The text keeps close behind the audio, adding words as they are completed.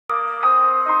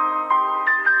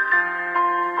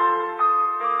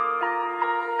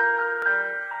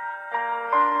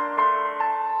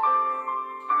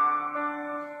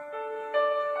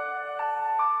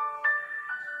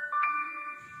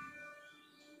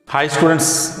Hi students,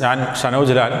 I am SHANOJ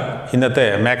LAL. ഇന്നത്തെ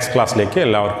maths ക്ലാസ്സിലേക്ക്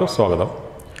എല്ലാവർക്കും സ്വാഗതം.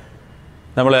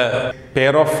 നമ്മൾ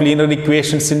pair of linear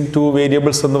equations in two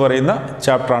variables എന്ന് പറയുന്ന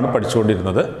ചാപ്റ്റർ ആണ്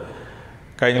പഠിച്ചുകൊണ്ടിരുന്നത്.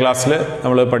 കഴിഞ്ഞ ക്ലാസ്സിൽ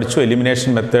നമ്മൾ പഠിച്ചു എലിമിനേഷൻ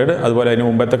മെത്തേഡ്, അതുപോലെ അതിന്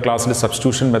മുമ്പത്തെ ക്ലാസ്സിൽ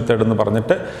സബ്സ്റ്റിറ്റ്യൂഷൻ മെത്തേഡ് എന്ന്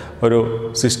പറഞ്ഞിട്ട് ഒരു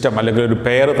സിസ്റ്റം അല്ലെങ്കിൽ ഒരു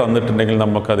പെയർ തന്നിട്ടുണ്ടെങ്കിൽ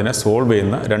നമുക്കതിനെ സോൾവ്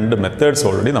ചെയ്യുന്ന രണ്ട് മെത്തേഡ്സ്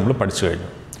ഓൾറെഡി നമ്മൾ പഠിച്ചു കഴിഞ്ഞു.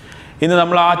 ഇന്ന്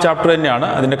നമ്മൾ ആ ചാപ്റ്റർ തന്നെയാണ്,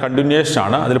 അതിൻ്റെ കണ്ടിന്യൂവേഷൻ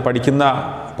ആണ്. അതിൽ പഠിക്കുന്ന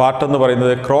പാർട്ട് എന്ന്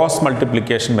പറയുന്നത് ക്രോസ്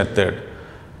മൾട്ടിപ്ലിക്കേഷൻ മെത്തേഡ്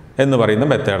എന്ന് പറയുന്ന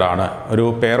മെത്തേഡാണ്. ഒരു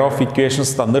പെയർ ഓഫ്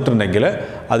ഇക്വേഷൻസ് തന്നിട്ടുണ്ടെങ്കിൽ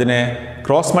അതിനെ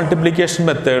ക്രോസ് മൾട്ടിപ്ലിക്കേഷൻ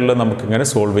മെത്തേഡിൽ നമുക്കിങ്ങനെ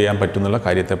സോൾവ് ചെയ്യാൻ പറ്റുന്നുള്ള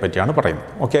കാര്യത്തെ പറ്റിയാണ് പറയുന്നത്.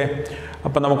 ഓക്കെ,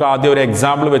 അപ്പോൾ നമുക്ക് ആദ്യം ഒരു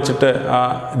എക്സാമ്പിൾ വെച്ചിട്ട്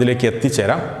ഇതിലേക്ക്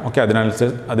എത്തിച്ചേരാം. ഓക്കെ,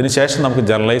 അതിനുശേഷം നമുക്ക്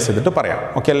ജനറലൈസ് ചെയ്തിട്ട് പറയാം.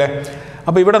 ഓക്കെ അല്ലേ?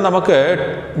 അപ്പോൾ ഇവിടെ നമുക്ക്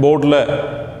ബോർഡിൽ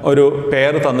ഒരു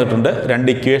പെയർ തന്നിട്ടുണ്ട്, രണ്ട്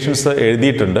ഇക്വേഷൻസ്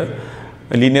എഴുതിയിട്ടുണ്ട്.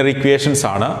 ലീനിയർ ഇക്വേഷൻസ്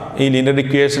ആണ്. ഈ ലീനിയർ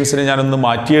ഇക്വേഷൻസിനെ ഞാനൊന്ന്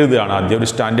മാറ്റി എഴുതുകയാണ്. ആദ്യം ഒരു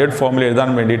സ്റ്റാൻഡേർഡ് ഫോമിൽ എഴുതാൻ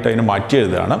വേണ്ടിയിട്ട് അതിന് മാറ്റി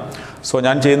എഴുതുകയാണ്. സോ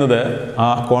ഞാൻ ചെയ്യുന്നത് ആ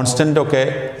കോൺസ്റ്റൻ്റൊക്കെ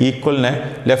ഈക്വലിനെ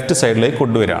ലെഫ്റ്റ് സൈഡിലേക്ക്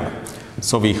കൊണ്ടുവരികയാണ്.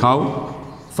 So we have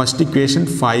first equation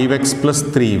 5x +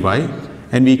 3y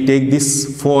and we take this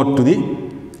 4 to the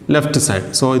left side.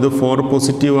 So ഇത് 4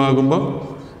 പോസിറ്റീവ് ആകുമ്പോൾ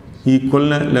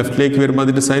ഈക്വലിന് ലെഫ്റ്റിലേക്ക് വരുമ്പോൾ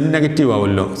അതിൻ്റെ സൈഡ് നെഗറ്റീവ്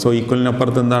ആവുമല്ലോ. സോ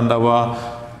ഈക്വലിനപ്പുറത്ത് എന്താ ഉണ്ടാവുക?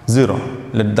 0.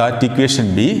 Let that equation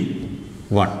B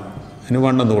 1. അതിന്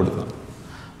 1 എന്ന് കൊടുക്കുക.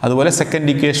 അതുപോലെ സെക്കൻഡ്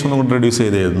ഇക്വേഷൻ കൊണ്ട് റെഡ്യൂസ്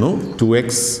ചെയ്ത് എഴുതുന്നു. 2x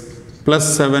 +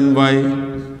 7y -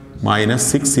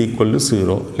 6 =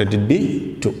 0. Let it be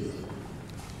 2.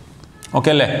 Okay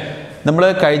അല്ലേ? നമ്മൾ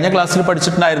കഴിഞ്ഞ ക്ലാസ്സിൽ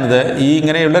പഠിച്ചിട്ടുണ്ടായിരുന്നത് ഈ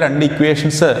ഇങ്ങനെയുള്ള രണ്ട്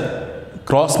ഇക്വേഷൻസ്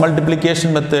ക്രോസ് മൾട്ടിപ്ലിക്കേഷൻ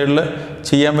മെത്തേഡിൽ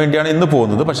ചെയ്യാൻ വേണ്ടിയാണ് ഇന്ന്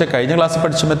പോകുന്നത്. പക്ഷേ കഴിഞ്ഞ ക്ലാസ്സിൽ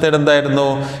പഠിച്ച മെത്തേഡ് എന്തായിരുന്നു?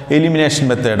 എലിമിനേഷൻ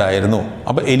മെത്തേഡായിരുന്നു.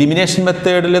 അപ്പോൾ എലിമിനേഷൻ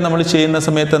മെത്തേഡിൽ നമ്മൾ ചെയ്യുന്ന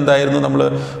സമയത്ത് എന്തായിരുന്നു നമ്മൾ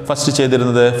ഫസ്റ്റ്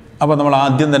ചെയ്തിരുന്നത്? അപ്പോൾ നമ്മൾ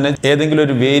ആദ്യം തന്നെ ഏതെങ്കിലും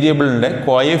ഒരു വേരിയബിളിൻ്റെ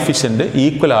കോഎഫിഷ്യൻ്റ്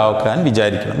ഈക്വൽ ആക്കാൻ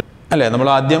വിചാരിക്കണം അല്ലേ? നമ്മൾ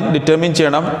ആദ്യം ഡിറ്റർമിൻ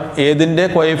ചെയ്യണം ഏതിൻ്റെ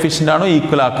കോഎഫിഷ്യൻ്റ് ആണോ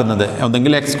ഈക്വൽ ആക്കുന്നത്.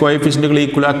 ഒന്നെങ്കിൽ എക്സ് കോഎഫിഷ്യൻറ്റുകൾ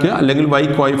ഈക്വൽ ആക്കുക, അല്ലെങ്കിൽ വൈ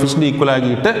കോഎഫിഷ്യൻ്റ് ഈക്വൽ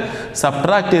ആക്കിയിട്ട്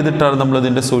സബ്ട്രാക്ട് ചെയ്തിട്ടാണ് നമ്മൾ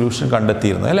ഇതിൻ്റെ സൊല്യൂഷൻ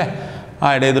കണ്ടെത്തിയിരുന്നത് അല്ലേ?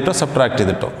 ആഡ് ചെയ്തിട്ടോ സബ്ട്രാക്ട്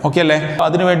ചെയ്തിട്ടോ. ഓക്കെ അല്ലേ?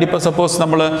 അതിനുവേണ്ടി ഇപ്പോൾ സപ്പോസ്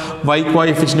നമ്മൾ Y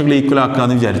കോഎഫിഷ്യൻറ്റുകൾ equal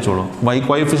ആക്കാമെന്ന് വിചാരിച്ചോളൂ. Y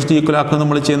coefficient equal ആക്കുക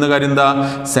നമ്മൾ ചെയ്യുന്ന കാര്യം എന്താ?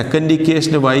 സെക്കൻഡ്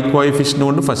ഇക്വേഷന് വൈ കോഎഫിഷ്യൻ്റ്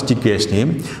കൊണ്ട് ഫസ്റ്റ് ഇക്വേഷനെയും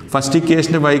ഫസ്റ്റ്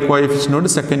ഇക്വേഷന് വൈ കോഎഫിഷ്യൻ്റ്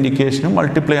കൊണ്ട് സെക്കൻഡ് ഇക്വേഷനും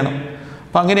മൾട്ടിപ്ലൈ ചെയ്യണം.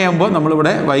 അപ്പോൾ അങ്ങനെയാകുമ്പോൾ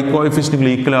നമ്മളിവിടെ വൈ കോഎഫിഷ്യൻറ്റുകൾ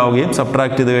ഈക്വൽ ആവുകയും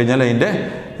സബ്ട്രാക്ട് ചെയ്ത് കഴിഞ്ഞാൽ അതിൻ്റെ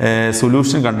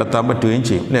സൊല്യൂഷൻ കണ്ടെത്താൻ പറ്റുകയും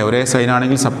ചെയ്യും അല്ലേ? ഒരേ സൈൻ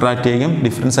ആണെങ്കിൽ സബ്ട്രാക്ട് ചെയ്യുകയും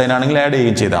ഡിഫറൻറ്റ് സൈൻ ആണെങ്കിൽ ആഡ്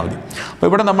ചെയ്യുകയും ചെയ്താൽ മതി. അപ്പോൾ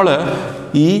ഇവിടെ നമ്മൾ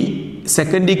ഈ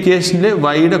സെക്കൻഡ് ഇക്വേഷനിൽ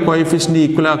വൈയുടെ കോഎഫിഷ്യൻ്റ്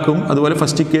ഈക്വൽ ആക്കും, അതുപോലെ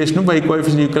ഫസ്റ്റ് ഇക്വേഷനും വൈ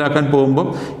കോഎഫിഷ്യൻ്റ് ഈക്വൽ ആക്കാൻ പോകുമ്പോൾ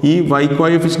ഈ വൈ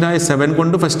കോഎഫിഷ്യൻ്റായ 7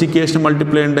 കൊണ്ട് ഫസ്റ്റ് ഇക്വേഷൻ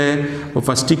മൾട്ടിപ്ലൈ ചെയ്യണ്ടേ? അപ്പോൾ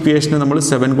ഫസ്റ്റ് ഇക്വേഷന് നമ്മൾ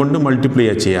 7 കൊണ്ട് മൾട്ടിപ്ലൈ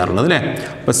ചെയ്യാറുള്ളത് അല്ലേ?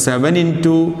 അപ്പോൾ 7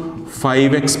 ×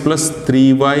 5x +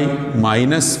 3y -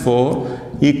 4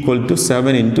 =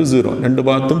 7 × 0. രണ്ട്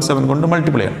ഭാഗത്തും 7 കൊണ്ട്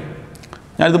മൾട്ടിപ്ലൈ ചെയ്യണം.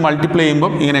 ഞാനിത് മൾട്ടിപ്ലൈ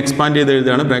ചെയ്യുമ്പം ഇങ്ങനെ എക്സ്പാൻഡ് ചെയ്ത്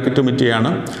എഴുതുകയാണ്, ബ്രാക്കറ്റ് ഒമിറ്റ് ചെയ്യാണ്.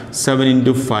 7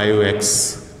 × 5x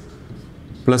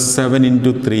 + 7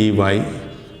 × 3y -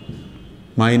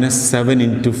 7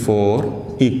 × 4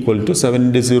 = 7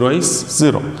 × 0 is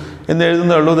 0 എന്ന്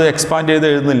എഴുതുന്നുള്ളൂ. ഇത് എക്സ്പാൻഡ് ചെയ്ത്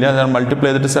എഴുതുന്നില്ല. ഞാൻ മൾട്ടിപ്ലൈ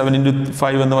ചെയ്തിട്ട് 7 ×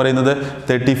 5 എന്ന് പറയുന്നത്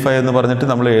 35 എന്ന് പറഞ്ഞിട്ട്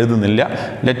നമ്മൾ എഴുതുന്നില്ല.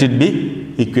 Let it be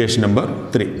equation number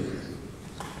 3.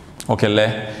 Okay അല്ലേ?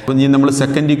 അപ്പോൾ ഇനി നമ്മൾ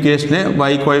സെക്കൻഡ് ഇക്വേഷനെ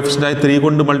വൈ കോഎഫിഷ്യൻ്റായി 3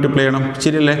 കൊണ്ട് മൾട്ടിപ്ലൈ ചെയ്യണം.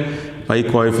 ശരിയല്ലേ? വൈ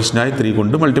കോഎഫിഷ്യൻ്റായി 3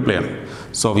 കൊണ്ട് മൾട്ടിപ്ലൈ ചെയ്യണം.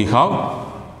 So we have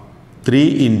 3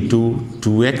 ×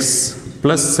 2x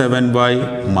 + 7y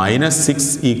 - 6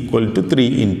 = 3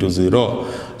 × 0.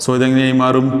 So ഇതെങ്ങനെയായി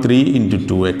മാറും? 3 ×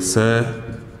 2x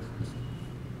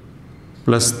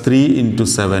 + 3 ×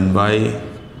 7y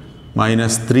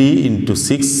 - 3 ×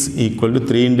 6 =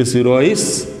 3 × 0 is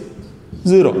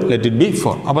 0. Let it be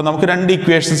 4. അപ്പോൾ നമുക്ക് രണ്ട്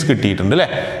ഇക്വേഷൻസ് കിട്ടിയിട്ടുണ്ട് അല്ലേ?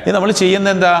 ഇത് നമ്മൾ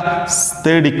ചെയ്യുന്നത് എന്താ?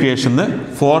 തേർഡ് ഇക്വേഷന്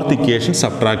ഫോർത്ത് ഇക്വേഷൻ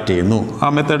സബ്ട്രാക്ട് ചെയ്യുന്നു. ആ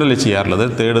മെത്തേഡല്ലേ ചെയ്യാറുള്ളത്?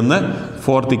 തേർഡിൽ നിന്ന്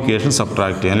ഫോർത്ത് ഇക്വേഷൻ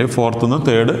സബ്ട്രാക്ട് ചെയ്യും, അല്ലെങ്കിൽ ഫോർത്തിൽ നിന്ന്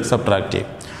തേർഡ് സബ്ട്രാക്ട് ചെയ്യും.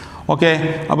 ഓക്കെ,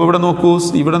 അപ്പോൾ ഇവിടെ നോക്കൂ,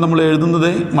 ഇവിടെ നമ്മൾ എഴുതുന്നത്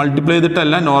മൾട്ടിപ്ലൈ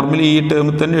ചെയ്തിട്ടല്ല, നോർമലി ഈ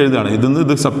ടേമിൽ തന്നെ എഴുതുകയാണ്. ഇതിന്ന്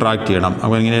ഇത് സബ്ട്രാക്ട് ചെയ്യണം.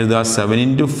 അപ്പോൾ എങ്ങനെ എഴുതുക?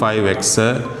 7 × 5x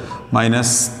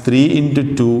 - 3 ×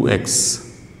 2x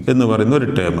എന്ന് പറയുന്ന ഒരു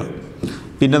ടേം.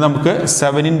 പിന്നെ നമുക്ക്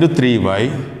 7 × 3y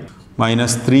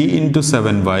 - 3 ×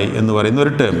 7y എന്ന് പറയുന്ന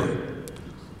ഒരു ടേം,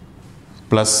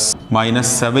 പ്ലസ്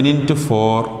 -7 ×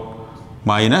 4 -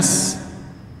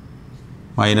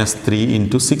 3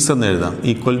 × 6 എന്ന് എഴുതാം.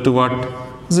 Equal to what?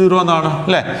 0 എന്നാണ്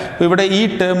അല്ലേ? അപ്പോൾ ഇവിടെ ഈ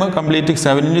ടേം കംപ്ലീറ്റ്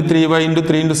 7 × 3y ×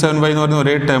 3 × 7y എന്ന് പറയുന്ന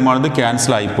ഒരേ ടേമാണിത്.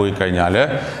 ക്യാൻസൽ ആയിപ്പോയി കഴിഞ്ഞാൽ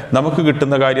നമുക്ക്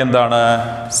കിട്ടുന്ന കാര്യം എന്താണ്?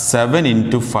 7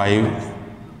 × 5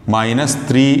 -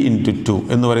 3 × 2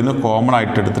 എന്ന് പറയുന്നത് കോമൺ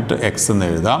ആയിട്ട് എടുത്തിട്ട് x എന്ന്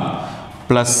എഴുതാം,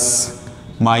 പ്ലസ്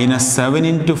 -7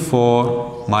 × 4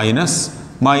 -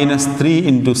 -3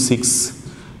 × 6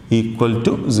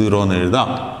 = 0 എന്ന് എഴുതാം.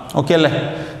 ഓക്കെ അല്ലേ?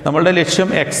 നമ്മളുടെ ലക്ഷ്യം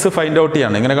എക്സ് ഫൈൻഡ് ഔട്ട്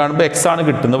ചെയ്യാണ്. ഇങ്ങനെ കാണുമ്പോൾ എക്സ് ആണ്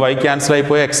കിട്ടുന്നത്, വൈ ക്യാൻസൽ ആയി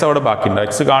പോയി എക്സ് അവിടെ ബാക്കിയുണ്ട്.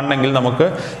 എക്സ് കാണണമെങ്കിൽ നമുക്ക്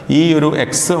ഈ ഒരു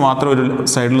എക്സ് മാത്രം ഒരു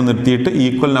സൈഡിൽ നിർത്തിയിട്ട്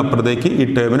ഈക്വലിനപ്പുറത്തേക്ക് ഈ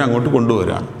ടേമിനെ അങ്ങോട്ട്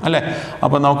കൊണ്ടുവരികയാണ് അല്ലേ?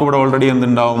 അപ്പോൾ നമുക്കിവിടെ ഓൾറെഡി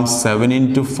എന്തുണ്ടാവും? 7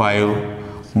 × 5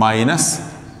 മൈനസ്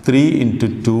 3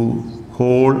 × 2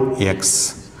 ഹോൾ എക്സ്.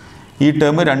 ഈ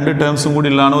ടേം രണ്ട് ടേംസും കൂടി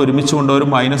ഉള്ളതാണ്, ഒരുമിച്ച് കൊണ്ടുവരും,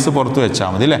 മൈനസ് പുറത്ത് വെച്ചാൽ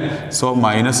മതി അല്ലേ? സോ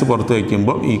മൈനസ് പുറത്ത്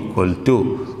വയ്ക്കുമ്പോൾ ഈക്വൽ ടു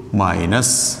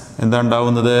മൈനസ് എന്താ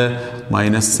ഉണ്ടാവുന്നത്?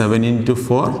 -7 ×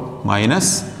 4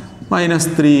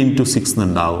 -3 × 6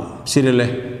 എന്നുണ്ടാവും. ശരിയല്ലേ?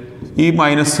 ഈ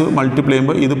മൈനസ് മൾട്ടിപ്ലൈ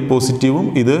ചെയ്യുമ്പോൾ ഇത് പോസിറ്റീവും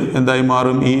ഇത് എന്തായി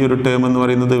മാറും? ഈ ഒരു ടേം എന്ന്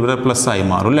പറയുന്നത് ഇവിടെ പ്ലസ് ആയി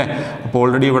മാറും അല്ലേ? അപ്പോൾ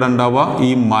ഓൾറെഡി ഇവിടെ ഉണ്ടാവുക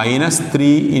ഈ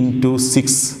 -3 ×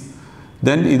 6,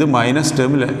 ദെൻ ഇത് മൈനസ്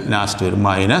ടേമിൽ ലാസ്റ്റ് വരും,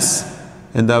 മൈനസ്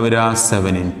എന്താ വരിക?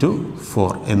 7 ×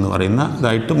 4 എന്ന് പറയുന്ന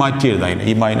ഇതായിട്ട് മാറ്റി എഴുതാം.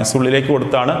 ഈ മൈനസ് ഉള്ളിലേക്ക്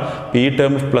കൊടുത്താണ് ഈ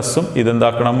ടേം പ്ലസും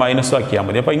ഇതെന്താക്കണം? മൈനസും ആക്കിയാൽ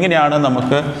മതി. അപ്പോൾ ഇങ്ങനെയാണ്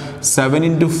നമുക്ക് 7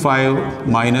 × 5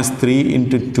 -3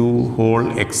 × 2 ഹോൾ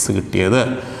എക്സ് കിട്ടിയത്.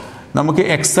 നമുക്ക്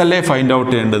എക്സ് അല്ലേ ഫൈൻഡ്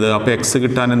ഔട്ട് ചെയ്യേണ്ടത്. അപ്പോൾ എക്സ്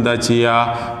കിട്ടാൻ എന്താ ചെയ്യുക?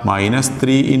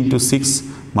 -3 × 6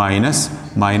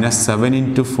 -7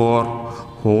 × 4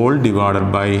 ഹോൾ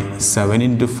ഡിവൈഡഡ് ബൈ 7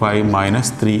 × 5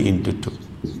 -3 × 2.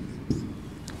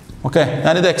 ഓക്കെ,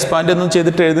 ഞാനിത് എക്സ്പാൻഡ് ഒന്നും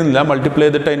ചെയ്തിട്ട് എഴുതുന്നില്ല, മൾട്ടിപ്ലൈ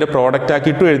ചെയ്തിട്ട് അതിൻ്റെ പ്രോഡക്റ്റ്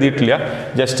ആക്കിയിട്ടും എഴുതിയിട്ടില്ല.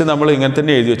 ജസ്റ്റ് നമ്മൾ ഇങ്ങനെ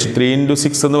തന്നെ എഴുതി വെച്ചു. 3 ×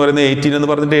 6 എന്ന് പറയുന്നത് 18 എന്ന്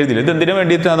പറഞ്ഞിട്ട് എഴുതിയില്ല. ഇത് എന്തിനു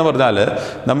വേണ്ടിയിട്ടാണെന്ന് പറഞ്ഞാൽ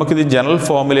നമുക്കിത് ജനറൽ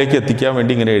ഫോമിലേക്ക് എത്തിക്കാൻ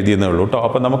വേണ്ടി ഇങ്ങനെ എഴുതിയെന്നേ ഉള്ളൂ കേട്ടോ.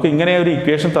 അപ്പോൾ നമുക്ക് ഇങ്ങനെ ഒരു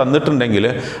ഇക്വേഷൻ തന്നിട്ടുണ്ടെങ്കിൽ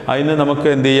അതിന് നമുക്ക്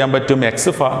എന്ത് ചെയ്യാൻ പറ്റും?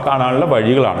 എക്സ് കാണാനുള്ള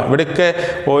വഴികളാണ്. ഇവിടെയൊക്കെ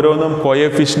ഓരോന്നും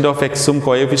കോഎഫിഷ്യൻ്റ് ഓഫ് എക്സും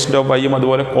കോഎഫിഷ്യൻ്റ് ഓഫ് വൈയും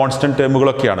അതുപോലെ കോൺസ്റ്റൻറ്റ്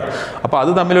ടേമുകളൊക്കെയാണ്. അപ്പോൾ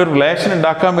അത് തമ്മിലൊരു റിലേഷൻ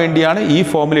ഉണ്ടാക്കാൻ വേണ്ടിയാണ് ഈ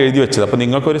ഫോമിൽ എഴുതി വെച്ചത്. അപ്പോൾ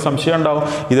നിങ്ങൾക്കൊരു സംശയം ഉണ്ടാവും,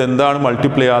 ഇതെന്താണ്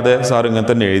മൾട്ടിപ്ലൈ ചെയ്യാതെ സാർ ഇങ്ങനെ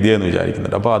തന്നെ എഴുതിയത് എന്ന്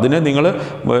വിചാരിക്കുന്നുണ്ട്. അപ്പോൾ അതിന് നിങ്ങൾ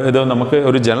ഇത് നമുക്ക്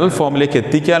ഒരു ജനറൽ ഫോമിലേക്ക്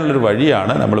എത്തിക്കാനുള്ളൊരു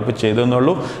വഴിയാണ് നമ്മളിപ്പോൾ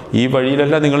ചെയ്തതെന്നുള്ളൂ. ഈ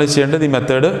വഴിയിലല്ല നിങ്ങൾ ചെയ്യേണ്ടത്. ഈ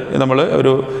മെത്തേഡ് നമ്മൾ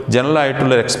ഒരു ജനറൽ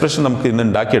ആയിട്ടുള്ള എക്സ്പ്രഷൻ നമുക്ക് ഇന്ന്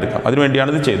ഉണ്ടാക്കിയെടുക്കാം.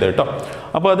 അതിനുവേണ്ടിയാണ് ഇത് ചെയ്തത് കേട്ടോ.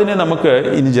 അപ്പോൾ അതിനെ നമുക്ക്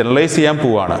ഇനി ജനറലൈസ് ചെയ്യാൻ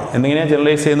പോവുകയാണ്. എങ്ങനെയാണ്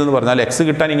ജനറലൈസ് ചെയ്യുന്നതെന്ന് പറഞ്ഞാൽ എക്സ്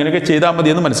കിട്ടാൻ ഇങ്ങനെയൊക്കെ ചെയ്താൽ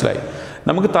മതിയെന്ന് മനസ്സിലായി.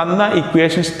 നമുക്ക് തന്ന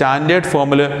ഇക്വേഷൻ സ്റ്റാൻഡേർഡ്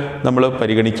ഫോമിൽ നമ്മൾ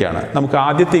പരിഗണിക്കുകയാണ്. നമുക്ക്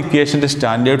ആദ്യത്തെ ഇക്വേഷൻ്റെ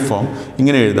സ്റ്റാൻഡേർഡ് ഫോം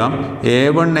ഇങ്ങനെ എഴുതാം: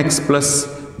 a1x +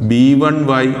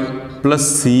 b1y +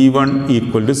 c1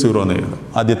 = 0 എന്ന് എഴുതാം.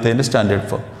 ആദ്യത്തെ സ്റ്റാൻഡേർഡ്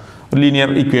ഫോം ഒരു ലീനിയർ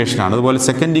ഇക്വേഷനാണ്. അതുപോലെ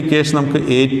സെക്കൻഡ് ഇക്വേഷൻ നമുക്ക്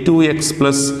a2x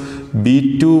 +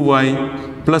 b2y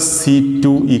 + c2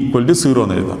 = 0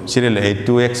 എന്ന് എഴുതാം. ശരിയല്ലേ?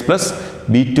 a2x +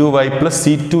 b2y +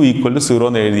 c2 = 0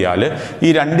 എന്ന് എഴുതിയാൽ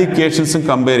ഈ രണ്ട് ഇക്വേഷൻസും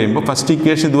കമ്പയർ ചെയ്യുമ്പോൾ ഫസ്റ്റ്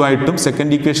ഇക്വേഷൻ ഇതുമായിട്ടും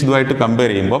സെക്കൻഡ് ഇക്വേഷൻ ഇതുമായിട്ട്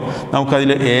കമ്പയർ ചെയ്യുമ്പോൾ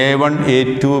നമുക്കതിൽ a1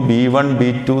 a2 b1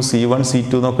 b2 c1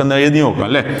 c2 എന്നൊക്കെ ഒന്ന് എഴുതി നോക്കാം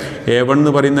അല്ലേ? a1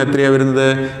 എന്ന് പറയുന്നത് എത്രയാണ് വരുന്നത്?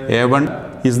 a1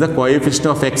 is the coefficient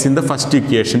of x in the first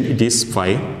equation, it is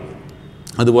 5.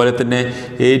 അതുപോലെ തന്നെ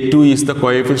a2 is the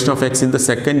coefficient of x in the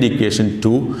second equation,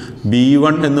 2.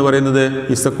 b1 എന്ന് പറയുന്നത്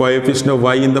is the coefficient of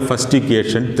y in the first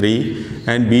equation, 3.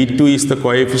 and b2 is the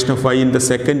coefficient of y in the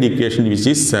second equation, which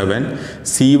is 7.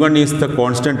 c1 is the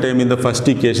constant term in the first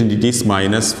equation, it is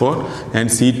 -4. and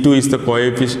c2 is the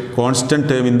constant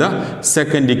term in the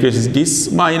second equation, it is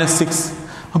 -6.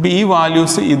 അപ്പോൾ ഈ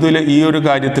values ഇതിൽ ഈ ഒരു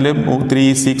കാര്യത്തിൽ 3,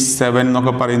 6, 7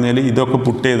 എന്നൊക്കെ പറയുന്നതിൽ ഇതൊക്കെ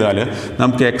പുട്ട് ചെയ്താൽ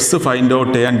നമുക്ക് എക്സ് ഫൈൻഡ്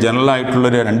ഔട്ട് ചെയ്യാൻ ജനറൽ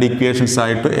ആയിട്ടുള്ളൊരു രണ്ട് ഇക്വേഷൻസ്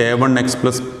ആയിട്ട് a1x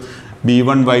 +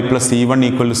 b1y + c1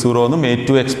 = 0 എന്നും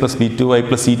a2x + b2y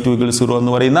 + c2 = 0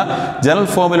 എന്ന് പറയുന്ന ജനറൽ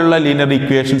ഫോമിലുള്ള ലീനിയർ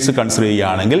ഇക്വേഷൻസ് കൺസിഡർ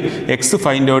ചെയ്യുകയാണെങ്കിൽ എക്സ്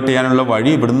ഫൈൻഡ് ഔട്ട് ചെയ്യാനുള്ള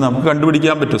വഴി ഇവിടുന്ന് നമുക്ക്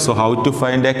കണ്ടുപിടിക്കാൻ പറ്റും. So how to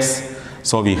find X?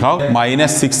 So we have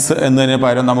 -6 എന്നതിന്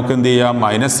പകരം നമുക്ക് എന്ത് ചെയ്യാം?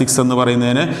 -6 എന്ന്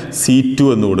പറയുന്നതിന് c2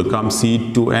 എന്ന് കൊടുക്കാം.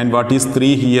 c2 and what is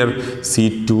 3 here?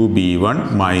 c2 b1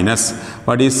 minus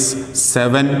what is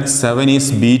 7 is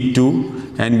b2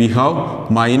 and we have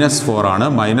 -4 ആണ്.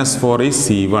 -4 is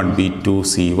c1 b2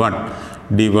 c1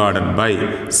 divided by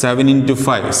 7 ×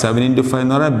 5. 7 × 5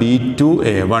 എന്ന് പറഞ്ഞാൽ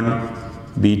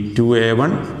b2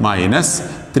 a1 minus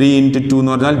 3 × 2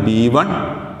 എന്ന് പറഞ്ഞാൽ b1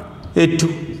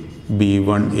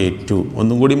 a2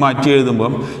 ഒന്നും കൂടി മാറ്റി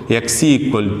എഴുതുമ്പം x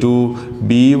 =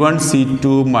 b1 c2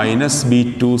 minus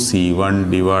b2 c1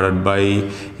 divided by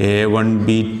a1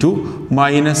 b2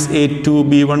 minus a2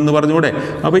 b1 എന്ന് പറഞ്ഞൂടെ.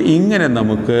 അപ്പോൾ ഇങ്ങനെ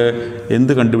നമുക്ക്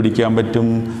എന്ത് കണ്ടുപിടിക്കാൻ പറ്റും?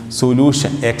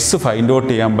 സൊല്യൂഷൻ എക്സ് ഫൈൻഡ് ഔട്ട്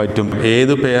ചെയ്യാൻ പറ്റും.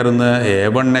 ഏത് പെയർന്ന്?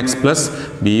 a1x +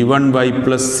 b1y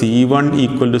 + c1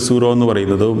 = 0 എന്ന്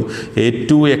പറയുന്നതും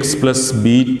a2x +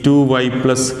 b2y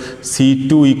 +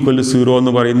 c2 = 0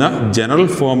 എന്ന് പറയുന്ന ജനറൽ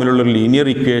ഫോമിലുള്ള ലീനിയർ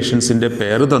ഇക്വേഷൻസിൻ്റെ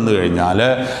പേര് തന്നു കഴിഞ്ഞാൽ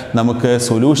നമുക്ക്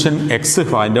സൊല്യൂഷൻ എക്സ്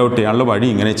ഫൈൻഡ് ഔട്ട് ചെയ്യാനുള്ള വഴി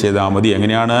ഇങ്ങനെ ചെയ്താൽ മതി.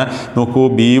 എങ്ങനെയാണ് നോക്കൂ?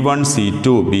 b1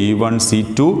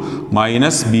 c2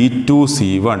 minus b2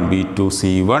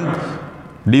 c1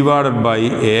 divided by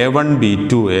a1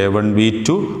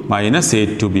 b2 minus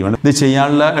a2 b1. ഇത്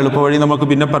ചെയ്യാനുള്ള എളുപ്പവഴി നമുക്ക്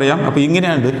പിന്നെ പറയാം. അപ്പോൾ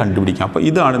ഇങ്ങനെയാണ് ഇത് കണ്ടുപിടിക്കാം. അപ്പോൾ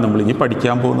ഇതാണ് നമ്മൾ ഇനി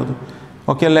പഠിക്കാൻ പോകുന്നത്.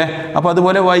 ഓക്കെ അല്ലേ? അപ്പോൾ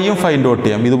അതുപോലെ വൈയും ഫൈൻഡ് ഔട്ട്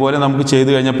ചെയ്യാം. ഇതുപോലെ നമുക്ക് ചെയ്ത്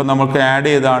കഴിഞ്ഞപ്പോൾ നമുക്ക് ആഡ്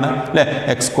ചെയ്താണ് അല്ലേ,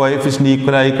 എക്സ് കോഎഫിഷ്യൻ്റ്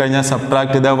ഈക്വൽ ആയി കഴിഞ്ഞാൽ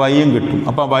സബ്ട്രാക്ട് ചെയ്താൽ വൈയും കിട്ടും.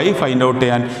 അപ്പോൾ വൈ ഫൈൻഡ് ഔട്ട്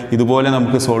ചെയ്യാൻ ഇതുപോലെ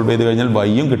നമുക്ക് സോൾവ് ചെയ്ത് കഴിഞ്ഞാൽ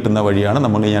വൈയും കിട്ടുന്ന വഴിയാണ്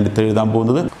നമ്മൾ ഞാൻ അടുത്ത് എഴുതാൻ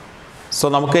പോകുന്നത്. സോ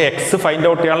നമുക്ക് എക്സ് ഫൈൻഡ്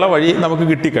ഔട്ട് ചെയ്യാനുള്ള വഴി നമുക്ക്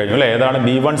കിട്ടിക്കഴിഞ്ഞു അല്ലേ. ഏതാണ്?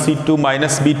 b1c2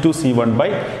 minus b2c1 by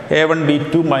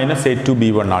a1b2 minus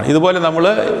a2b1 ആണ്. ഇതുപോലെ നമ്മൾ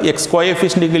എക്സ്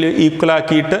കോഎഫിഷ്യൻ്റ് ഈക്വൽ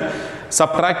ആക്കിയിട്ട്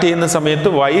സബ്ട്രാക്ട് ചെയ്യുന്ന സമയത്ത്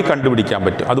വൈ കണ്ടുപിടിക്കാൻ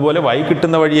പറ്റും. അതുപോലെ വൈ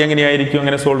കിട്ടുന്ന വഴി എങ്ങനെയായിരിക്കും?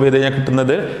 അങ്ങനെ സോൾവ് ചെയ്ത് കഴിഞ്ഞാൽ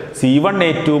കിട്ടുന്നത്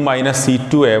c1a2 minus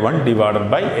c2a1 divided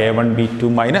by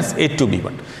a1b2 minus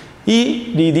a2b1. ഈ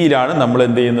രീതിയിലാണ് നമ്മൾ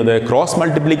എന്ത് ചെയ്യുന്നത്? ക്രോസ്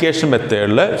മൾട്ടിപ്ലിക്കേഷൻ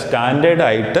മെത്തേഡിൽ സ്റ്റാൻഡേർഡ്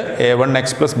ആയിട്ട് a1x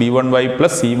plus b1y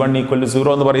plus c1 equal to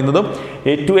 0 എന്ന് പറയുന്നതും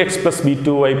a2x plus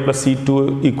b2y plus c2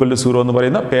 equal to 0 എന്ന്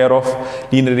പറയുന്ന പെയർ ഓഫ്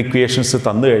ലീനിയർ ഇക്വേഷൻസ്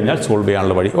തന്നു കഴിഞ്ഞാൽ സോൾവ്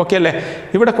ചെയ്യാനുള്ള വഴി. ഓക്കെ അല്ലേ?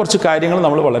 ഇവിടെ കുറച്ച് കാര്യങ്ങൾ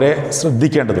നമ്മൾ വളരെ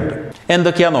ശ്രദ്ധിക്കേണ്ടതുണ്ട്.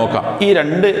 എന്തൊക്കെയാ നോക്കാം. ഈ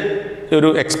രണ്ട്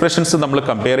ഒരു എക്സ്പ്രഷൻസ് നമ്മൾ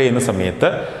കമ്പയർ ചെയ്യുന്ന സമയത്ത്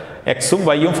എക്സും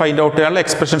വൈയും ഫൈൻഡ് ഔട്ട് ചെയ്യാനുള്ള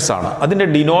എക്സ്പ്രഷൻസ് ആണ്. അതിൻ്റെ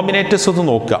ഡിനോമിനേറ്റേഴ്സ് ഒന്ന്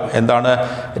നോക്കുക. എന്താണ്?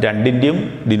 രണ്ടിൻ്റെയും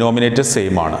ഡിനോമിനേറ്റേഴ്സ്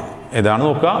സെയിം ആണ്. ഏതാണ്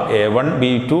നോക്കുക?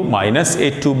 a1b2 മൈനസ്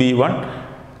a2b1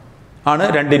 ആണ്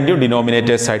രണ്ടിൻ്റെയും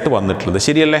ഡിനോമിനേറ്റേഴ്സ് ആയിട്ട് വന്നിട്ടുള്ളത്.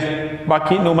 ശരിയല്ലേ?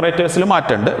 ബാക്കി ന്യൂമറേറ്റേഴ്സിൽ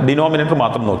മാറ്റമുണ്ട്. ഡിനോമിനേറ്റർ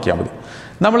മാത്രം നോക്കിയാൽ മതി.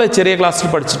 നമ്മൾ ചെറിയ ക്ലാസ്സിൽ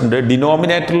പഠിച്ചിട്ടുണ്ട്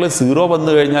ഡിനോമിനേറ്ററിൽ 0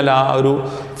 വന്നു കഴിഞ്ഞാൽ ആ ഒരു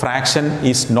ഫ്രാക്ഷൻ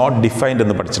ഈസ് നോട്ട് ഡിഫൈൻഡ്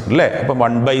എന്ന് പഠിച്ചിട്ടുണ്ട് അല്ലേ. അപ്പം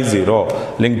 1/0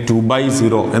 അല്ലെങ്കിൽ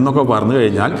 2/0 എന്നൊക്കെ പറഞ്ഞു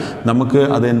കഴിഞ്ഞാൽ നമുക്ക്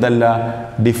അത് എന്തല്ല,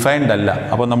 ഡിഫൈൻഡ് അല്ല.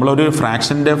 അപ്പോൾ നമ്മളൊരു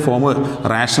ഫ്രാക്ഷൻ്റെ ഫോം,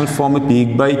 റാഷണൽ ഫോം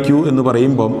p/q എന്ന്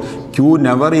പറയുമ്പം q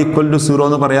നെവർ ഈക്വൽ ടു 0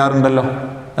 എന്ന് പറയാറുണ്ടല്ലോ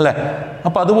അല്ലേ.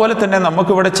 അപ്പോൾ അതുപോലെ തന്നെ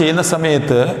നമുക്കിവിടെ ചെയ്യുന്ന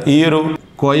സമയത്ത് ഈ ഒരു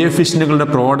കോഎഫിഷ്യൻറ്റുകളുടെ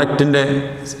പ്രോഡക്റ്റിൻ്റെ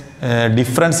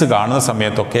ഡിഫറൻസ് കാണുന്ന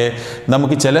സമയത്തൊക്കെ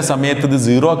നമുക്ക് ചില സമയത്ത് ഇത്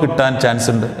 0 കിട്ടാൻ ചാൻസ്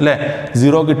ഉണ്ട് അല്ലേ.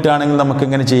 0 കിട്ടുകയാണെങ്കിൽ നമുക്ക്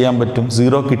എങ്ങനെ ചെയ്യാൻ പറ്റും?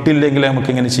 0 കിട്ടില്ലെങ്കിൽ നമുക്ക്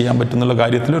എങ്ങനെ ചെയ്യാൻ പറ്റും എന്നുള്ള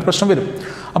കാര്യത്തിൽ ഒരു പ്രശ്നം വരും.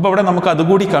 അപ്പോൾ അവിടെ നമുക്ക്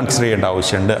അതുകൂടി കൺസിഡർ ചെയ്യേണ്ട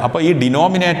ആവശ്യമുണ്ട്. അപ്പോൾ ഈ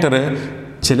ഡിനോമിനേറ്റർ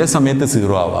ചില സമയത്ത്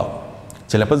 0 ആവാം,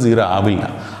 ചിലപ്പോൾ 0 ആവില്ല.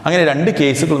 അങ്ങനെ രണ്ട്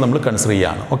കേസുകൾ നമ്മൾ കൺസിഡർ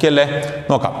ചെയ്യുകയാണ്. ഓക്കെ അല്ലേ?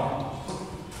 നോക്കാം.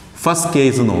 ഫസ്റ്റ്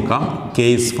കേസ് നോക്കാം.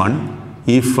 Case 1,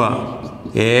 if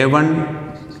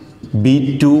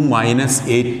a1b2 minus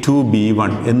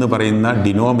a2b1 എന്ന് പറയുന്ന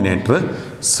ഡിനോമിനേറ്റർ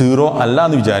 0 അല്ല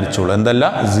എന്ന് വിചാരിച്ചോളൂ. എന്തല്ല?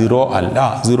 0 അല്ല.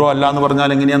 0 അല്ല എന്ന് പറഞ്ഞാൽ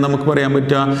എങ്ങനെയാണ് നമുക്ക് പറയാൻ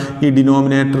പറ്റുക? ഈ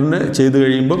ഡിനോമിനേറ്ററിന് ചെയ്ത്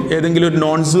കഴിയുമ്പോൾ ഏതെങ്കിലും ഒരു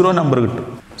നോൺ 0 നമ്പർ കിട്ടും.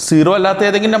 0 അല്ലാത്ത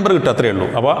ഏതെങ്കിലും നമ്പർ കിട്ടും, അത്രയേ ഉള്ളൂ.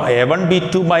 അപ്പോൾ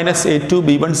a1b2 മൈനസ്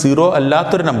a2b1 0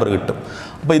 അല്ലാത്തൊരു നമ്പർ കിട്ടും.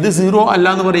 അപ്പോൾ ഇത് 0 അല്ല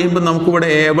എന്ന് പറയുമ്പോൾ നമുക്കിവിടെ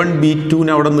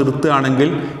a1b2നെ അവിടെ നിർത്തുകയാണെങ്കിൽ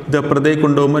ഇത് അപ്പുറത്തേക്ക്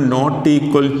കൊണ്ടുപോകുമ്പോൾ നോട്ട്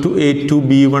ഈക്വൽ ടു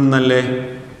a2b1 എന്നല്ലേ.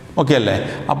 ഓക്കെ അല്ലേ?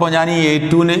 അപ്പോൾ ഞാൻ ഈ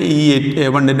a2നെ ഈ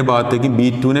a1ൻ്റെ ഭാഗത്തേക്കും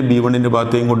b2നെ b1ൻ്റെ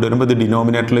ഭാഗത്തേക്കും കൊണ്ടുവരുമ്പോൾ ഇത്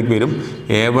ഡിനോമിനേറ്ററിലേക്ക് വരും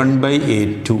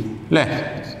a1/a2 അല്ലേ,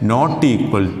 നോട്ട്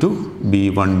ഈക്വൽ ടു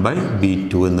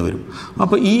b1/b2 എന്ന് വരും.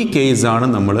 അപ്പോൾ ഈ കേസാണ്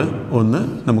നമ്മൾ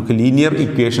നമുക്ക് ലീനിയർ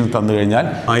ഇക്വേഷൻ തന്നു കഴിഞ്ഞാൽ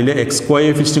അതിലെ X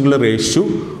കോഎഫിഷ്യൻറ്റുകളുടെ ratio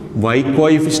Y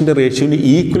coefficient റേഷ്യോന്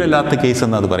equal അല്ലാത്ത കേസ്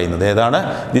എന്നാണ് പറയുന്നത്. ഏതാണ്?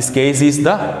 This case is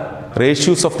the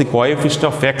ratios of the coefficient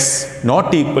of x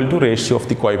not equal to ratio of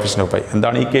the coefficient of y.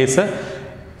 എന്താണ് ഈ കേസ്?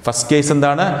 ഫസ്റ്റ് കേസ്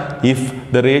എന്താണ്? If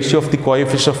the ratio of the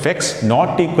coefficient of X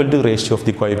not equal to ratio of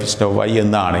the coefficient of Y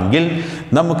എന്നാണെങ്കിൽ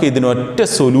നമുക്ക് ഇതിനൊറ്റ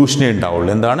സൊല്യൂഷനേ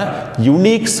ഉണ്ടാവുള്ളൂ. എന്താണ്?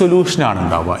 Unique സൊല്യൂഷനാണ്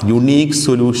ഉണ്ടാവുക. Unique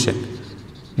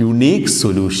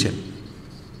solution.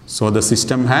 So the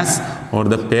system has or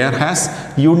the pair has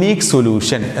unique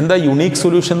solution. എന്താ unique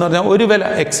solution എന്ന് പറഞ്ഞാൽ ഒരു വില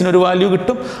എക്സിനൊരു വാല്യൂ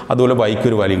കിട്ടും, അതുപോലെ വൈക്ക്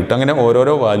ഒരു വാല്യൂ കിട്ടും. അങ്ങനെ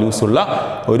ഓരോരോ വാല്യൂസ് ഉള്ള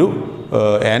ഒരു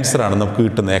ആൻസറാണ് നമുക്ക്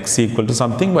കിട്ടുന്നത്. X equal to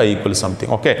something, Y equal to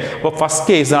something. Okay, അപ്പോൾ ഫസ്റ്റ്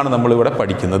കേസാണ് നമ്മളിവിടെ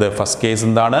പഠിക്കുന്നത്. ഫസ്റ്റ് കേസ്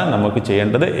എന്താണ് നമുക്ക്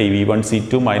ചെയ്യേണ്ടത്?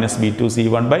 v1c2 minus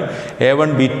b2c1 by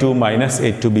a1b2 minus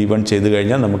a2b1 ചെയ്ത്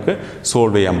കഴിഞ്ഞാൽ നമുക്ക്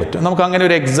സോൾവ് ചെയ്യാൻ പറ്റും. നമുക്ക് അങ്ങനെ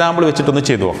ഒരു എക്സാമ്പിൾ വെച്ചിട്ടൊന്ന്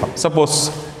ചെയ്ത് നോക്കാം. Suppose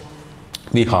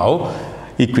we have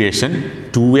equation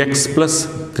 2x plus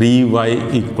 3y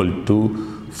equal to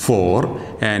 4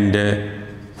 and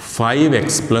 5x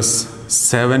plus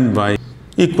 7y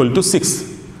equal to 6.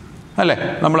 അല്ലേ?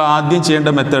 നമ്മൾ ആദ്യം ചെയ്യേണ്ട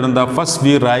മെത്തേഡ് എന്താ? First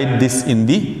we write this in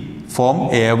the form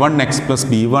a1x plus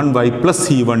b1y plus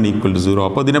c1 equal to 0.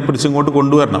 അപ്പോൾ ഇതിനെ പിടിച്ച് ഇങ്ങോട്ട്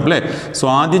കൊണ്ടുവരണം അല്ലേ? സോ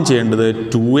ആദ്യം ചെയ്യേണ്ടത്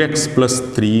 2x plus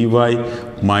 3y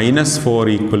minus 4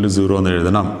 equal to 0 എന്ന്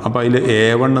എഴുതണം. അപ്പോൾ അതിൽ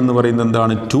a1 എന്ന് പറയുന്നത്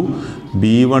എന്താണ്? 2,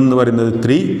 b1 എന്ന് പറയുന്നത്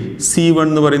 3, c1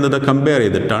 എന്ന് പറയുന്നത് കമ്പയർ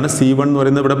ചെയ്തിട്ടാണ്. c1 എന്ന്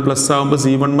പറയുന്നത് ഇവിടെ പ്ലസ് ആകുമ്പോൾ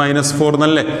c1 മൈനസ് 4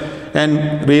 എന്നല്ലേ? And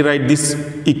rewrite this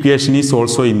equation is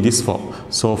also in this form.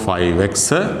 So 5x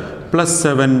plus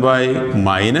 7y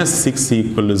minus 6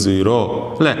 equal to 0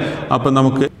 അല്ലേ? അപ്പം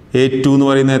നമുക്ക് a2 എന്ന്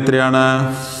പറയുന്നത് എത്രയാണ്?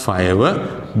 5,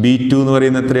 b2 എന്ന്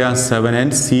പറയുന്നത് എത്രയാണ്? 7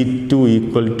 and c2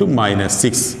 equal to minus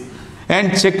 6.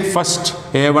 And check first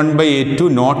a1/a2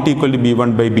 not equal to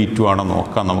b1/b2 ആണോ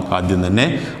നോക്കാം നമുക്ക് ആദ്യം തന്നെ.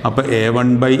 അപ്പോൾ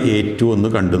a1/a2 ഒന്ന്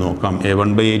കണ്ടു നോക്കാം.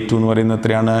 a1/a2 എന്ന് പറയുന്നത്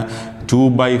എത്രയാണ്?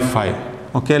 2/5.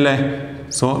 ഓക്കെ അല്ലേ?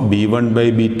 സോ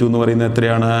b1/b2 എന്ന് പറയുന്നത്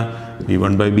എത്രയാണ്?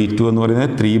 b1 by b2 എന്ന്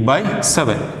പറയുന്നത്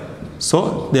 3/7. So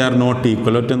they are not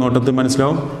equal. ഒറ്റ നോട്ടത്തിൽ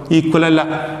മനസ്സിലാവും ഈക്വൽ അല്ല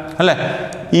അല്ലേ?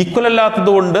 ഈക്വൽ അല്ലാത്തത്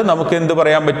കൊണ്ട് നമുക്ക് എന്ത്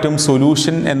പറയാൻ പറ്റും?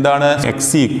 സൊല്യൂഷൻ എന്താണ്?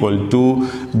 X equal to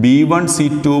b1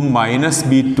 c2 minus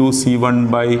b2 c1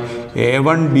 by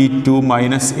a1 b2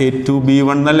 minus a2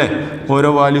 b1 എന്നല്ലേ?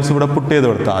 ഓരോ വാല്യൂസ് ഇവിടെ പുട്ട് ചെയ്ത്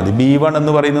കൊടുത്താൽ മതി. b1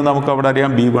 എന്ന് പറയുന്നത് നമുക്ക് അവിടെ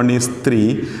അറിയാം, b1 ഈസ് 3.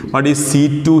 ബട്ട് ഈ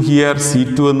c2 ഹിയർ,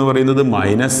 c2 എന്ന് പറയുന്നത്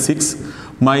 -6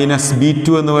 മൈനസ്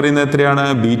b2 എന്ന് പറയുന്നത് എത്രയാണ്?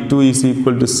 b2 is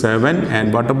equal to 7 and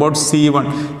what about c1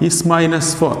 is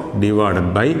 -4 divided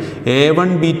by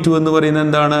a1 b2 എന്ന് പറയുന്നത്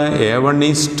എന്താണ്? a1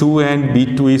 is 2 and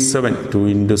b2 is 7. 2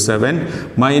 into 7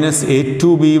 minus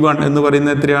a2 b1 എന്ന്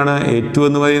പറയുന്നത് എത്രയാണ്? a2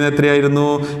 എന്ന് പറയുന്നത് എത്രയായിരുന്നു?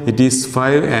 It is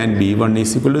 5 and b1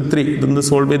 is equal to 3. ഇതൊന്ന്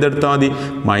സോൾവ് ചെയ്തെടുത്താൽ മതി.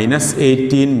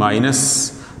 -18 മൈനസ്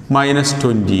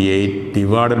 28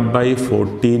 ഡിവൈഡഡ് ബൈ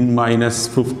 14 മൈനസ്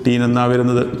 15 എന്നാണ്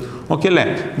വരുന്നത്. ഓക്കെ അല്ലേ?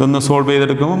 ഇതൊന്ന് സോൾവ്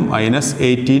ചെയ്തെടുക്കുമ്പോൾ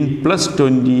 -18 പ്ലസ്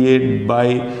 28 ബൈ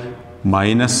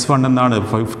 -1 എന്നാണ്.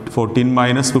 14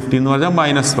 മൈനസ് 15 എന്ന് പറഞ്ഞാൽ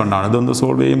 -1 ആണ്. ഇതൊന്ന്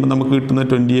സോൾവ് ചെയ്യുമ്പോൾ നമുക്ക് കിട്ടുന്നത്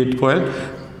 28 പോയാൽ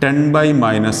 10 by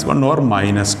 -1 or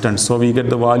 -10. So we get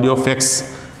the value of x.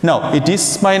 Now it is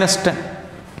 -10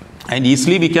 and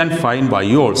easily we can find y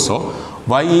also.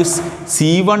 y is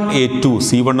c1 a2.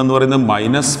 c1 എന്ന് പറയുന്നത്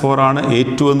 -4 ആണ്.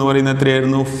 a2 എന്ന് പറയുന്നത്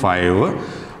എത്രയായിരുന്നു? 5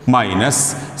 മൈനസ്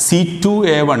c2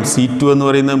 a1. c2 എന്ന്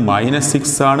പറയുന്നത്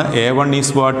 -6 ആണ്. a1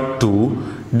 is what? 2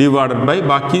 divided by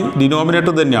ബാക്കി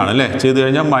ഡിനോമിനേറ്റർ തന്നെയാണ് അല്ലേ? ചെയ്ത്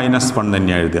കഴിഞ്ഞാൽ -1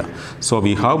 തന്നെയാണ് എഴുതുക. So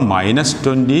we have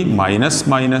 -20 minus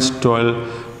 -12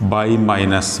 by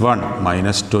 -1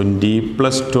 -20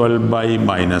 plus 12 by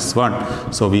 -1.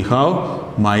 So we have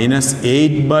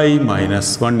 -8 by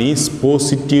 -1 is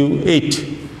 +8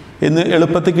 എന്ന്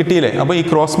എളുപ്പത്തിൽ കിട്ടിയില്ലേ? അപ്പോൾ ഈ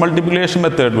ക്രോസ് മൾട്ടിപ്ലിക്കേഷൻ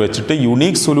മെത്തേഡ് വെച്ചിട്ട്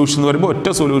യുണീക്ക് സൊല്യൂഷൻ എന്ന് പറയുമ്പോൾ ഒറ്റ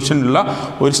സൊല്യൂഷനുള്ള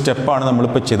ഒരു സ്റ്റെപ്പാണ്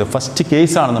നമ്മളിപ്പോൾ ചെയ്തത്. ഫസ്റ്റ്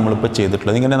കേസാണ് നമ്മളിപ്പോൾ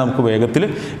ചെയ്തിട്ടുള്ളത്. ഇങ്ങനെ നമുക്ക് വേഗത്തിൽ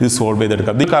ഇത് സോൾവ്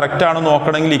ചെയ്തെടുക്കാം. ഇത് കറക്റ്റ് ആണോ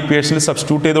നോക്കണമെങ്കിൽ ഇക്വേഷനിൽ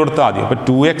സബ്സ്റ്റിറ്റ്യൂട്ട് ചെയ്ത് കൊടുത്താൽ മതി. അപ്പോൾ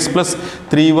 2x +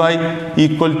 3y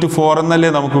 = 4 എന്നല്ലേ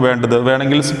നമുക്ക് വേണ്ടത്?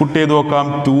 വേണമെങ്കിൽ പുട്ട് ചെയ്ത് നോക്കാം.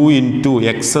 2 into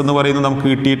x എന്ന് പറയുന്നത് നമുക്ക്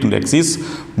കിട്ടിയിട്ടുണ്ട്. x is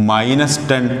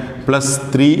 -10 plus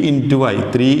 3 into y.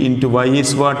 3 into y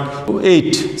is what?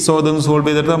 8. So അതൊന്ന് സോൾവ്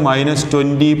ചെയ്തിട്ട്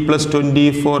 -20 plus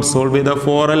 24 സോൾവ് ചെയ്താൽ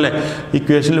 4 അല്ലേ?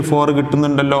 ഇക്വേഷനിൽ 4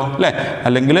 കിട്ടുന്നുണ്ടല്ലോ അല്ലേ?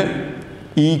 അല്ലെങ്കിൽ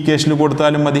ഈ ഇക്വേഷനിൽ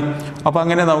കൊടുത്താലും മതി. അപ്പോൾ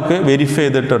അങ്ങനെ നമുക്ക് വെരിഫൈ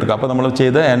ചെയ്തിട്ട് എടുക്കാം. അപ്പോൾ നമ്മൾ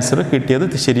ചെയ്ത ആൻസർ കിട്ടിയത്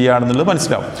ശരിയാണെന്നുള്ളത്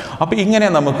മനസ്സിലാവും. അപ്പോൾ ഇങ്ങനെ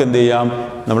നമുക്ക് എന്ത് ചെയ്യാം?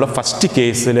 നമ്മൾ ഫസ്റ്റ്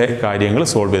കേസിലെ കാര്യങ്ങൾ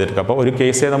സോൾവ് ചെയ്തെടുക്കാം. അപ്പോൾ ഒരു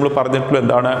കേസേ നമ്മൾ പറഞ്ഞിട്ടുള്ളൂ,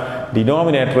 എന്താണ്?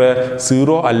 Denominator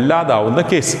 0 അല്ലാതാവുന്ന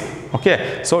case. Okay,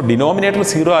 so denominator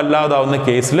 0 അല്ലാതാവുന്ന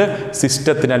കേസിൽ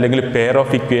സിസ്റ്റത്തിന് അല്ലെങ്കിൽ പെയർ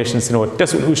ഓഫ് ഇക്വേഷൻസിന് ഒറ്റ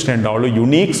സൊല്യൂഷൻ ഉണ്ടാവുള്ളൂ.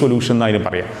 യുണീക്ക് സൊല്യൂഷൻ എന്ന് അതിന്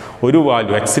പറയാം. ഒരു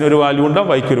വാല്യൂ, എക്സിന് ഒരു വാല്യൂ ഉണ്ടാവും,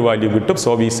 വൈക്ക് ഒരു വാല്യൂ കിട്ടും.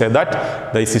 So we say that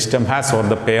the system has or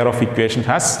the pair of equation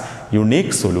has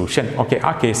unique solution. Okay,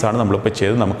 ആ കേസാണ് നമ്മളിപ്പോൾ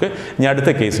ചെയ്തത്. നമുക്ക് ഇനി അടുത്ത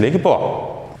കേസിലേക്ക് പോവാം.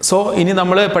 സോ ഇനി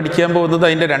നമ്മൾ പഠിക്കാൻ പോകുന്നത്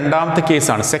അതിൻ്റെ രണ്ടാമത്തെ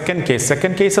കേസാണ്, സെക്കൻഡ് കേസ്.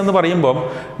 സെക്കൻഡ് കേസ് എന്ന് പറയുമ്പോൾ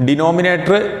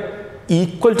ഡിനോമിനേറ്റർ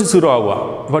ഈക്വൽ ടു 0 ആവുക.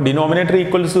 അപ്പോൾ ഡിനോമിനേറ്റർ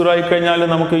ഈക്വൽ ടു 0 ആയിക്കഴിഞ്ഞാൽ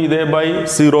നമുക്ക് ഇതേ ബൈ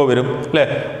 0 വരും അല്ലേ?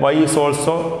 y is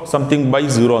also something by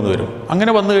 0 എന്ന് വരും.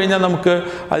 അങ്ങനെ വന്നു കഴിഞ്ഞാൽ നമുക്ക്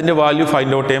അതിൻ്റെ വാല്യൂ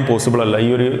ഫൈൻഡ് ഔട്ട് ചെയ്യാൻ പോസിബിൾ അല്ല.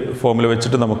 ഈ ഒരു ഫോമുല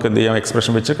വെച്ചിട്ട് നമുക്ക് എന്ത് ചെയ്യാം?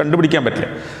 എക്സ്പ്രഷൻ വെച്ച് കണ്ടുപിടിക്കാൻ പറ്റില്ല.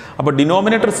 അപ്പോൾ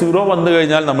ഡിനോമിനേറ്റർ 0 വന്നു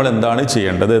കഴിഞ്ഞാൽ നമ്മൾ എന്താണ്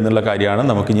ചെയ്യേണ്ടത് എന്നുള്ള കാര്യമാണ്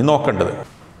നമുക്ക് ഇനി നോക്കേണ്ടത്.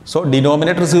 സോ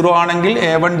ഡിനോമിനേറ്റർ 0 ആണെങ്കിൽ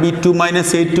a1 b2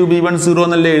 minus a2 b1 0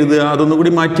 എന്നല്ലേ എഴുതുക. അതൊന്നും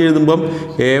കൂടി മാറ്റി എഴുതുമ്പം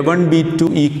a1 b2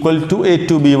 =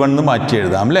 a2 b1 എന്ന് മാറ്റി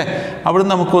എഴുതാം അല്ലേ? അവിടെ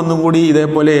നമുക്ക് ഒന്നും കൂടി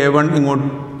ഇതേപോലെ a1 ഇങ്ങോട്ട്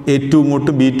a2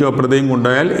 ഇങ്ങോട്ട് b2 അപ്പുറത്തേക്കും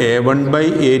കൊണ്ടുപോയാൽ a1 by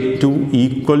a2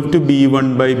 = b1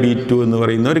 by b2 എന്ന്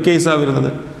പറയുന്ന ഒരു കേസാണ്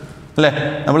വരുന്നത് അല്ലേ?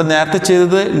 നമ്മൾ നേരത്തെ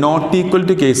ചെയ്തത് നോട്ട് ഈക്വൽ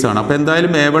ടു കേസാണ്. അപ്പോൾ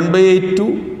എന്തായാലും a1 by a2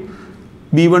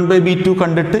 b1 by b2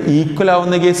 കണ്ടിട്ട് ഈക്വൽ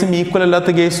ആവുന്ന കേസും ഈക്വൽ അല്ലാത്ത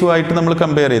കേസുമായിട്ട് നമ്മൾ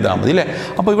കമ്പയർ ചെയ്താൽ മതി അല്ലേ?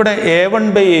 അപ്പോൾ ഇവിടെ a1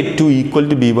 by a2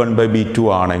 = b1 by b2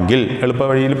 ആണെങ്കിൽ എളുപ്പ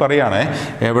വഴിയിൽ പറയുകയാണേ,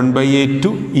 a1 by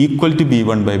a2 =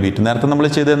 b1 by b2. നേരത്തെ നമ്മൾ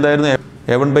ചെയ്തത് എന്തായിരുന്നു?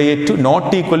 a1 by a2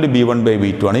 not equal to b1 by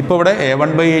b2 ആണ്. ഇപ്പോൾ ഇവിടെ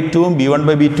a1 by a2ഉം b1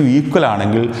 by b2 equal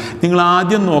ആണെങ്കിൽ നിങ്ങൾ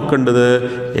ആദ്യം നോക്കേണ്ടത്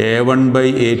a1 by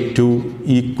a2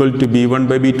 = b1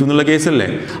 by b2 എന്നുള്ള കേസല്ലേ?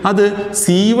 അത്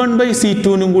c1 by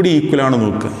c2നും കൂടി ഈക്വൽ ആണ്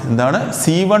നോക്കുക. എന്താണ്?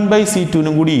 c1 by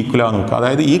c2നും കൂടി ഈക്വൽ ആണ് നോക്കുക.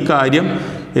 അതായത് ഈ കാര്യം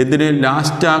എന്തിന്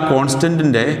ലാസ്റ്റ് ആ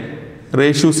കോൺസ്റ്റൻറ്റിൻ്റെ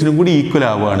റേഷ്യൂസിനും കൂടി ഈക്വൽ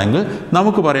ആവുകയാണെങ്കിൽ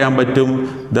നമുക്ക് പറയാൻ പറ്റും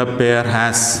the pair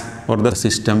has or the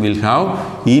system will have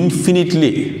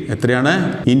എത്രയാണ്?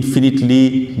 Infinitely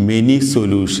many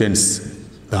solutions.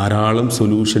 ധാരാളം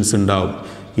സൊല്യൂഷൻസ് ഉണ്ടാവും.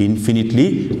 Infinitely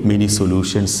many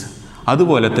solutions.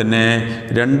 അതുപോലെ തന്നെ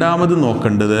രണ്ടാമത്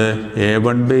നോക്കേണ്ടത്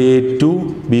a1 by a2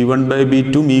 b1 by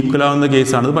b2 equal ആവുന്ന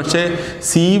കേസാണ്. പക്ഷേ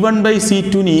c1 by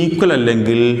c2 ഈക്വൽ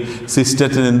അല്ലെങ്കിൽ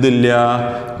സിസ്റ്റത്തിന് എന്തില്ല?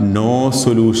 No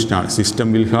സൊല്യൂഷനാണ്. System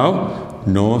will have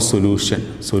no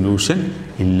solution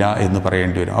ഇല്ല എന്ന്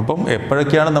പറയേണ്ടി വരും. അപ്പം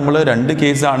എപ്പോഴൊക്കെയാണ് നമ്മൾ രണ്ട്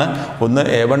കേസാണ്, ഒന്ന്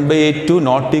a1/a2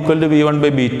 not equal to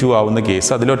b1/b2 ആവുന്ന കേസ്,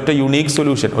 അതിലൊറ്റ യുണീക്ക്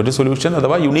സൊല്യൂഷൻ, ഒരു സൊല്യൂഷൻ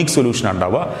അഥവാ യുണീക്ക് സൊല്യൂഷൻ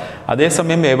ഉണ്ടാവുക.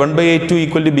 അതേസമയം a1/a2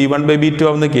 ഈക്വൽ ടു b1/b2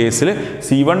 ആവുന്ന കേസിൽ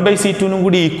c1/c2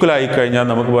 കൂടി ഈക്വൽ ആയി കഴിഞ്ഞാൽ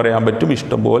നമുക്ക് പറയാൻ പറ്റും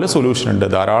ഇഷ്ടംപോലെ സൊല്യൂഷൻ ഉണ്ട്,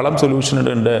 ധാരാളം സൊല്യൂഷൻ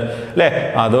ഉണ്ട് അല്ലേ.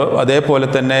 അതേപോലെ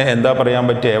തന്നെ എന്താ പറയാൻ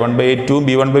പറ്റുക, a1/a2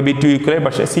 b1/b2 ഈക്വൽ ആയി,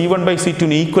 പക്ഷേ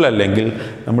c1/c2 ഈക്വൽ അല്ലെങ്കിൽ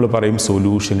നമ്മൾ പറയും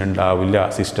സൊല്യൂഷൻ ഉണ്ടാവില്ല,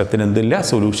 സിസ്റ്റത്തിന് എന്തില്ല,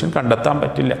 സൊല്യൂഷൻ കണ്ടെത്താൻ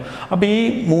പറ്റില്ല. അപ്പോൾ ഈ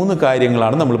മൂന്ന്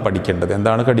കാര്യങ്ങളാണ് നമ്മൾ പഠിക്കേണ്ടത്.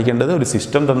 എന്താണ് പഠിക്കേണ്ടത്? ഒരു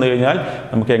സിസ്റ്റം തന്നു കഴിഞ്ഞാൽ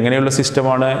നമുക്ക് എങ്ങനെയുള്ള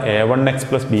സിസ്റ്റമാണ്, a1x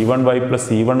 + b1y +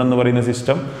 c1 എന്ന് പറയുന്ന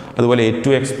സിസ്റ്റം, അതുപോലെ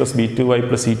a2x + b2y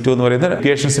 + c2 എന്ന് പറയുന്ന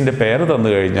ഇക്വേഷൻസിൻ്റെ പേര് തന്നു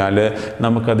കഴിഞ്ഞാൽ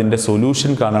നമുക്കതിൻ്റെ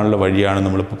സൊല്യൂഷൻ കാണാനുള്ള വഴിയാണ്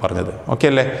നമ്മളിപ്പോൾ പറഞ്ഞത്. ഓക്കെ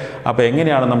അല്ലേ? അപ്പോൾ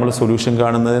എങ്ങനെയാണ് നമ്മൾ സൊല്യൂഷൻ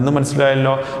കാണുന്നത് എന്ന്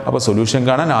മനസ്സിലായല്ലോ. അപ്പോൾ സൊല്യൂഷൻ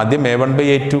കാണാൻ ആദ്യം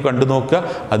a1/a2 കണ്ടു നോക്കുക,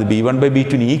 അത്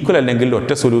b1/b2 ഈക്വൽ അല്ലെങ്കിൽ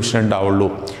ഒറ്റ സൊല്യൂഷൻ ഉണ്ടാവുള്ളൂ.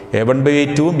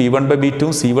 a1/a2 b1/b2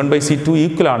 c1/c2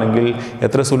 ഈക്വൽ ആണെങ്കിൽ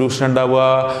എത്ര സൊല്യൂഷൻ ഉണ്ടാവുക?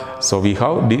 So we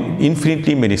have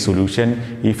infinitely many solution.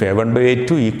 If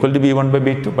a1/a2 equal to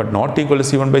b1/b2 but not equal to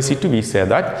c1/c2 we say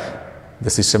that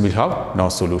the system will have no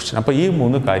solution. അപ്പോൾ ഈ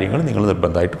മൂന്ന് കാര്യങ്ങൾ നിങ്ങൾ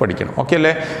നിർബന്ധമായിട്ട് പഠിക്കണം. ഓക്കെ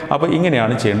അല്ലേ? അപ്പോൾ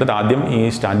ഇങ്ങനെയാണ് ചെയ്യേണ്ടത്. ആദ്യം ഈ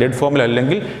സ്റ്റാൻഡേർഡ് ഫോമിൽ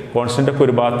അല്ലെങ്കിൽ കോൺസ്റ്റൻ്റ് ഒക്കെ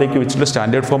ഒരു ഭാഗത്തേക്ക് വെച്ചിട്ടുള്ള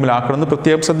സ്റ്റാൻഡേർഡ് ഫോമിൽ ആക്കണമെന്ന്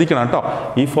പ്രത്യേകം ശ്രദ്ധിക്കണം കേട്ടോ.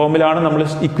 ഈ ഫോമിലാണ് നമ്മൾ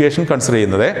ഇക്വേഷൻ കൺസിഡർ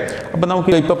ചെയ്യുന്നത്. അപ്പോൾ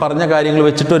നമുക്ക് ഇപ്പോൾ പറഞ്ഞ കാര്യങ്ങൾ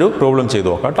വെച്ചിട്ടൊരു പ്രോബ്ലം ചെയ്ത്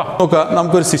നോക്കാം കേട്ടോ. നോക്കുക,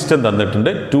 നമുക്കൊരു സിസ്റ്റം തന്നിട്ടുണ്ട്.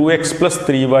 2x +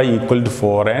 3y =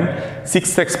 4 and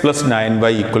 6x +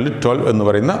 9y = 12 എന്ന്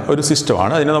പറയുന്ന ഒരു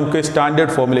സിസ്റ്റമാണ്. അതിനെ നമുക്ക്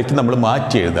സ്റ്റാൻഡേർഡ് ഫോമിലേക്ക് നമ്മൾ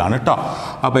മാറ്റി എഴുതാണ് കേട്ടോ.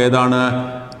 അപ്പോൾ ഏതാണ്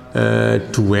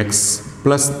 2x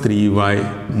 + 3y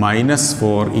 -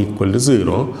 4 =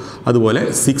 0, അതുപോലെ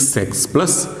 6x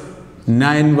 +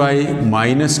 9y -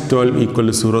 12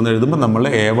 = 0 എന്ന് എഴുതുമ്പോൾ നമ്മൾ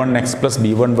a1x +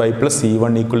 b1y +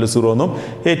 c1 = 0 എന്നും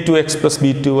a2x +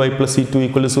 b2y + c2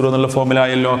 = 0 എന്നുള്ള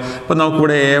ഫോമിലായല്ലോ. അപ്പോൾ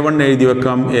നമുക്കിവിടെ a1 എഴുതി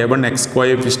വെക്കാം. a1 x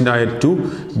കോഎഫിഷ്യൻ്റ് ആയ 2,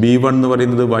 b1 എന്ന്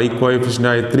പറയുന്നത് y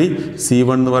കോഎഫിഷ്യൻ്റ് ആയ 3,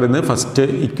 c1 എന്ന് പറയുന്നത് ഫസ്റ്റ്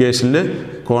ഇക്വേഷനിൽ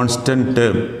കോൺസ്റ്റൻറ്റ്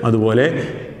ടേം, അതുപോലെ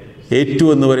a2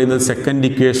 എന്ന് പറയുന്നത് സെക്കൻഡ്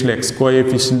ഇക്വേഷനിൽ x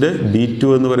കോഎഫിഷ്യൻ്റ്,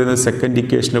 b2 എന്ന് പറയുന്നത് സെക്കൻഡ്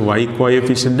ഇക്വേഷനിൽ y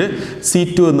കോഎഫിഷ്യൻ്റ്,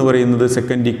 c2 എന്ന് പറയുന്നത്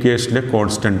സെക്കൻഡ് ഇക്വേഷനിലെ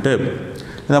കോൺസ്റ്റൻറ്റ്.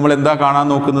 നമ്മൾ എന്താ കാണാൻ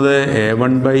നോക്കുന്നത്?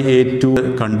 a1/a2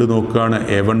 കണ്ടു നോക്കുകയാണ്.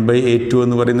 a1/a2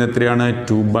 എന്ന് പറയുന്നത് എത്രയാണ്?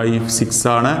 2/6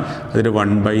 ആണ്. അതിൽ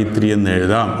 1/3 എന്ന്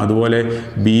എഴുതാം. അതുപോലെ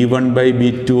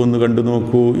b1/b2 ഒന്ന് കണ്ടു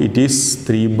നോക്കൂ. ഇറ്റ് ഈസ്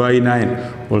 3/9,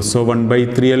 ഓൾസോ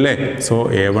 1/3 അല്ലേ. സോ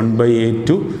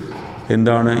a1/a2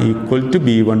 എന്താണ്? ഈക്വൽ ടു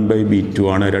b1/b2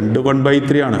 ആണ്. 2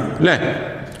 1/3 ആണ് അല്ലേ?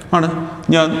 ആണ്.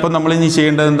 ഇപ്പം നമ്മളിനി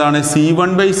ചെയ്യേണ്ടത് എന്താണ്?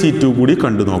 c1/c2 കൂടി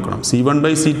കണ്ടു നോക്കണം.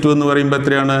 c1/c2 എന്ന് പറയുമ്പോൾ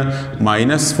എത്രയാണ്?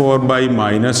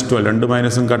 -4/-12. 2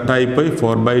 മൈനസും കട്ടായിപ്പോയി.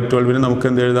 4/12 നമുക്ക്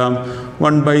എന്ത് എഴുതാം?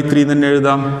 1/3 തന്നെ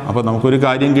എഴുതാം. അപ്പോൾ നമുക്കൊരു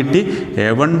കാര്യം കിട്ടി.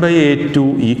 a1/a2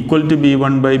 equal to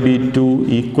b1/b2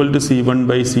 equal to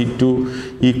c1/c2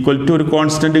 equal to ഒരു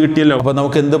കോൺസ്റ്റൻറ്റ് കിട്ടിയല്ലോ. അപ്പോൾ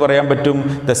നമുക്ക് എന്ത് പറയാൻ പറ്റും?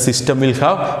 The system will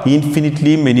have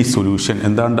infinitely many solution.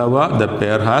 എന്താ ഉണ്ടാവുക? The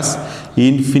pair has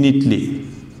infinitely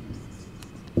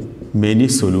many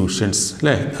solutions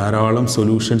അല്ലേ? ധാരാളം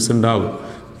സൊല്യൂഷൻസ് ഉണ്ടാകും.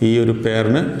 ഈ ഒരു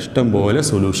പെയറിന് ഇഷ്ടംപോലെ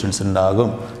സൊല്യൂഷൻസ് ഉണ്ടാകും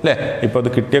അല്ലേ? ഇപ്പോൾ അത്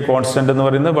കിട്ടിയ കോൺസ്റ്റൻ്റ് എന്ന്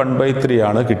പറയുന്നത് 1/3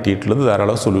 ആണ് കിട്ടിയിട്ടുള്ളത്.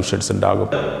 ധാരാളം സൊല്യൂഷൻസ് ഉണ്ടാകും.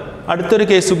 അടുത്തൊരു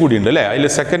കേസ് കൂടിയുണ്ട് അല്ലേ? അതിൽ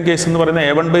സെക്കൻഡ് കേസ് എന്ന് പറയുന്നത്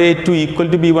a1/a2 equal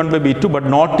to b1/b2 but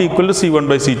not equal to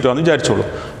c1/c2 ആണെന്ന് വിചാരിച്ചോളൂ.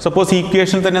 സപ്പോസ് ഈ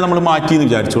ഇക്വേഷൻ തന്നെ നമ്മൾ മാറ്റി എന്ന്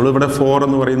വിചാരിച്ചോളൂ. ഇവിടെ 4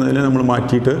 എന്ന് പറയുന്നതിൽ നമ്മൾ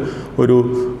മാറ്റിയിട്ട് ഒരു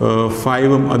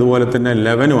 5ഉം അതുപോലെ തന്നെ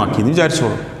 11ഉം ആക്കിയെന്ന്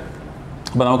വിചാരിച്ചോളൂ.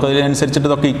 അപ്പോൾ നമുക്കതിനനുസരിച്ചിട്ട്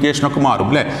ഇതൊക്കെ ഇക്വേഷനൊക്കെ മാറും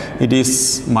അല്ലേ? It is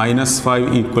 -5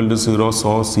 equal to 0,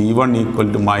 so c1 equal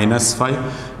to -5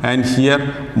 and here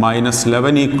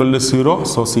 -11 equal to 0,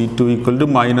 so c2 equal to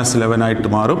 -11 ആയിട്ട്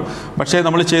മാറും. പക്ഷേ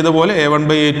നമ്മൾ ചെയ്ത പോലെ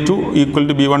a1/a2 ഈക്വൽ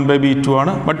ടു b1/b2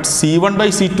 ആണ്. ബട്ട്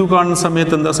c1/c2 കാണുന്ന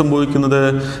സമയത്ത് എന്താ സംഭവിക്കുന്നത്?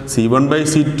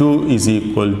 c1/c2 is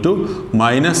equal to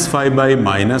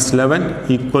 -5/-11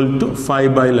 equal to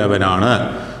 5/11 ആണ്.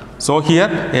 So here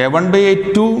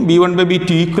a1/a2 b1/b2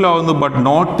 equal ആവുന്നു but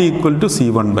not equal to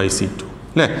c1/c2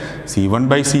 അല്ലേ?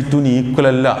 c1/c2 ഈക്വൽ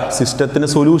അല്ല. സിസ്റ്റത്തിന്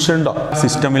സൊല്യൂഷൻ ഉണ്ടോ?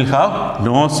 System will have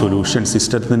no solution.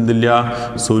 സിസ്റ്റത്തിന് എന്തില്ല?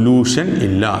 സൊല്യൂഷൻ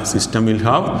ഇല്ല. System will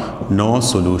have no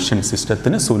solution.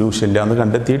 സിസ്റ്റത്തിന് സൊല്യൂഷൻ ഇല്ല എന്ന്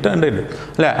കണ്ടെത്തിയിട്ട് കണ്ടിട്ടുണ്ട്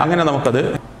അല്ലേ? അങ്ങനെ നമുക്കത്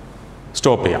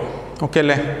സ്റ്റോപ്പ് ചെയ്യാം. ഓക്കെ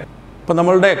അല്ലേ? അപ്പോൾ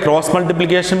നമ്മളുടെ ക്രോസ്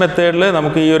മൾട്ടിപ്ലിക്കേഷൻ മെത്തേഡിൽ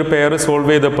നമുക്ക് ഈ ഒരു പെയർ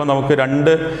സോൾവ് ചെയ്തപ്പോൾ നമുക്ക്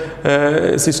രണ്ട്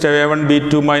system a1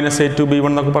 b2 - a2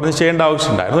 b1 എന്നൊക്കെ പറഞ്ഞ് ചെയ്യേണ്ട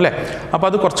ആവശ്യമുണ്ടായിരുന്നു അല്ലേ? അപ്പോൾ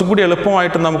അത് കുറച്ചും കൂടി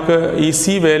എളുപ്പമായിട്ട് നമുക്ക്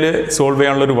ഈസി വേയിൽ സോൾവ്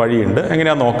ചെയ്യാനുള്ളൊരു വഴിയുണ്ട്.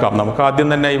 എങ്ങനെയാണെന്ന് നോക്കാം. നമുക്ക് ആദ്യം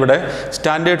തന്നെ ഇവിടെ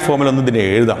സ്റ്റാൻഡേർഡ് ഫോമിലൊന്നും ഇതിനെ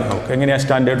എഴുതാം. നമുക്ക് എങ്ങനെയാണ്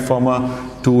സ്റ്റാൻഡേർഡ് ഫോം?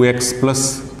 2x +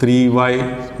 3y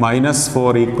 -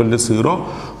 4 = 0.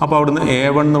 അപ്പോൾ അവിടുന്ന്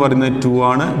a1 എന്ന് പറയുന്നത് 2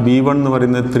 ആണ്, b1 എന്ന്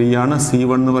പറയുന്നത് 3 ആണ്,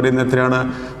 c1 എന്ന് പറയുന്നത് എത്രയാണ്?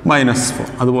 -4.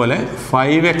 അതുപോലെ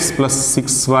 5x +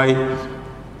 6y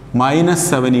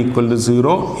 -7 equal to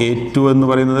 0, A2 എന്ന്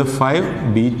പറയുന്നത് 5,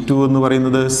 B2 എന്ന്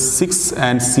പറയുന്നത് 6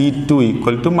 ആൻഡ് C2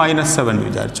 ഈക്വൽ ടു -7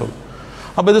 വിചാരിച്ചോളൂ.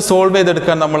 അപ്പോൾ ഇത് സോൾവ്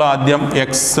ചെയ്തെടുക്കാൻ നമ്മൾ ആദ്യം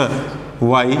എക്സ്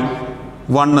വൈ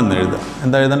 1 എന്ന് എഴുതുക.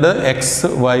 എന്താ എഴുതേണ്ടത്? X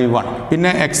Y 1.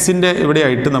 പിന്നെ എക്സിൻ്റെ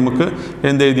ഇവിടെയായിട്ട് നമുക്ക്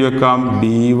എന്ത് എഴുതി വെക്കാം?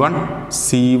 B1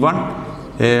 C1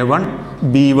 A1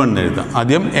 B1 എഴുതുക.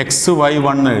 ആദ്യം എക്സ് വൈ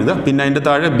 1 എഴുതുക. പിന്നെ അതിൻ്റെ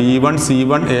താഴെ B1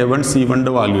 C1 A1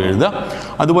 C1ൻ്റെ വാല്യൂ എഴുതുക.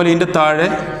 അതുപോലെ ഇതിൻ്റെ താഴെ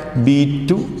B2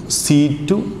 C2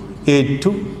 A2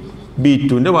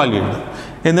 B2ൻ്റെ വാല്യൂ എഴുതുക.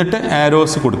 എന്നിട്ട്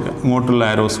ആരോസ് കൊടുക്കുക, ഇങ്ങോട്ടുള്ള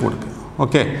ആരോസ് കൊടുക്കുക.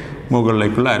 ഓക്കെ,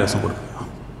 മുകളിലേക്കുള്ള ആരോസ് കൊടുക്കുക.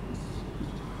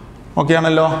 ഓക്കെ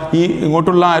ആണല്ലോ. ഈ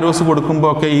ഇങ്ങോട്ടുള്ള ആരോസ് കൊടുക്കുമ്പോൾ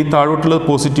ഒക്കെ ഈ താഴോട്ടുള്ളത്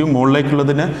പോസിറ്റീവ്,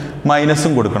 മുകളിലേക്കുള്ളതിന്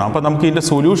മൈനസും കൊടുക്കണം. അപ്പോൾ നമുക്ക് ഇതിൻ്റെ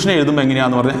സൊല്യൂഷൻ എഴുതുമ്പോൾ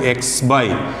എങ്ങനെയാണെന്ന് പറഞ്ഞാൽ എക്സ് ബൈ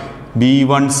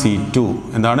B1 C2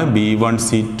 എന്താണ്? B1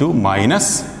 C2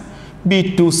 minus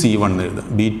B2 C1 എഴുതുക.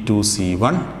 B2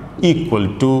 C1 equal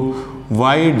to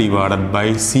y divided by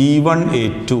C1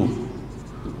 A2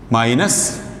 minus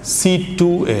C2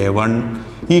 A1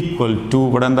 equal to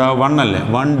ഇവിടെ എന്താ 1 അല്ലേ,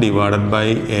 1 divided by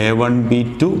A1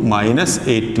 B2 minus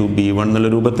A2 B1 എന്നുള്ള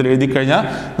രൂപത്തിൽ എഴുതി കഴിഞ്ഞാൽ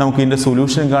നമുക്ക് ഇതിൻ്റെ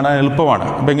സൊല്യൂഷൻ കാണാൻ എളുപ്പമാണ്.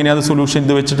 അപ്പോൾ എങ്ങനെയാണ് സൊല്യൂഷൻ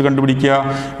ഇത് വെച്ചിട്ട് കണ്ടുപിടിക്കുക?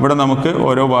 ഇവിടെ നമുക്ക്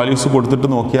ഓരോ വാല്യൂസ് കൊടുത്തിട്ട്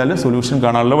നോക്കിയാൽ സൊല്യൂഷൻ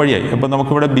കാണാനുള്ള വഴിയായി. അപ്പോൾ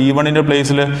നമുക്കിവിടെ B1ൻ്റെ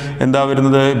പ്ലേസിൽ എന്താ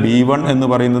വരുന്നത്? B1 എന്ന്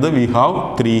പറയുന്നത് വി ഹാവ്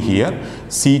 3 ഹിയർ.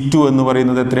 C2 എന്ന്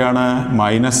പറയുന്നത് എത്രയാണ്?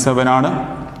 -7 ആണ്.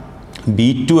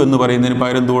 B2 എന്ന് പറയുന്നതിന്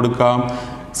പകരം എന്ത് കൊടുക്കാം?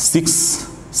 6.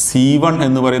 C1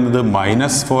 എന്ന് പറയുന്നത്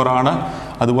 -4 ആണ്.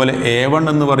 അതുപോലെ A1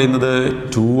 എന്ന് പറയുന്നത്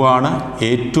 2 ആണ്.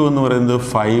 A2 എന്ന് പറയുന്നത്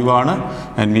 5 ആണ്.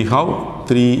 And we have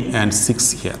 3 and 6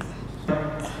 here.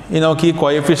 ഇനി നമുക്ക് ഈ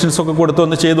കോഎഫിഷ്യൻസ് ഒക്കെ കൊടുത്ത്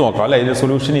ഒന്ന് ചെയ്ത് നോക്കാം അല്ലേ. ഇതിൻ്റെ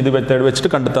സൊല്യൂഷൻ ഇത് മെത്തേഡ് വെച്ചിട്ട്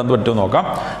കണ്ടെത്താൻ പറ്റുമോ നോക്കാം.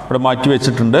 ഇവിടെ മാറ്റി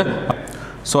വെച്ചിട്ടുണ്ട്.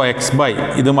 സോ എക്സ് ബൈ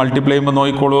ഇത് മൾട്ടിപ്ലൈ ചെയ്യുമ്പോൾ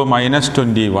നോക്കിക്കോളൂ.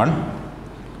 -21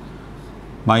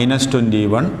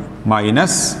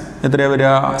 മൈനസ് എത്രയാണ് വരിക?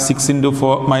 6 ×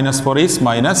 4 -4 is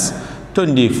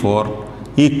 -24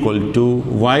 equal to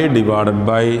y divided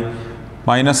by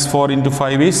 -4 ×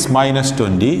 5 is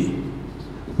 -20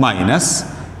 minus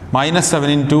 -7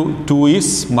 × 2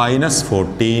 is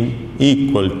 -14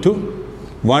 equal to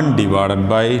 1 divided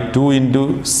by 2 ×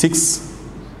 6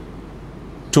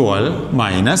 12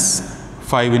 minus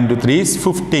 5 × 3 is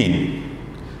 15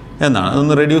 എന്നാണ്.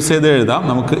 അതൊന്ന് റെഡ്യൂസ് ചെയ്ത് എഴുതാം.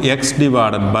 നമുക്ക് എക്സ്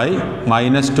ഡിവൈഡഡ് ബൈ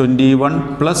 -21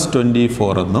 +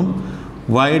 24 എന്നും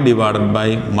y ഡിവൈഡഡ് ബൈ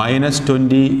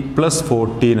 -20 +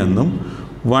 14 എന്നും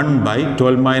 1 ബൈ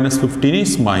 12 - 15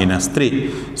 ഈസ് -3.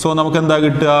 സോ നമുക്ക് എന്താ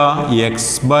കിട്ടുക?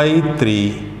 x/3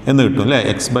 എന്ന് കിട്ടും അല്ലേ.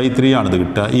 x/3 ആണിത്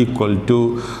കിട്ടുക. Equal to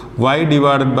y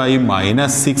divided by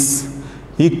 -6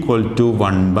 equal to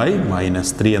 1 by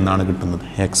 -3 എന്നാണ് കിട്ടുന്നത്.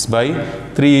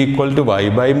 x/3 equal to y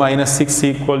by -6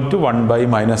 equal to 1 by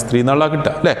 -3 എന്നുള്ള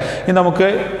കിട്ടുക അല്ലേ. ഇനി നമുക്ക്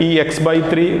ഈ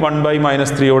x/3 1 ബൈ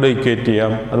 -3യോട് ഇക്വേറ്റ്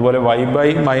ചെയ്യാം. അതുപോലെ y ബൈ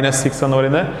 -6 എന്ന്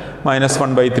പറയുന്നത്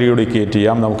 -1/3യോട് ഇക്വേറ്റ്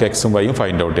ചെയ്യാം. നമുക്ക് എക്സും വൈയും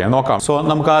ഫൈൻഡ് ഔട്ട് ചെയ്യാം. നോക്കാം. സോ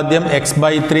നമുക്ക് ആദ്യം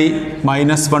x/3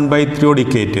 -1/3യോട്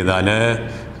ഇക്വേറ്റ് ചെയ്താൽ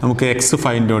നമുക്ക് എക്സ്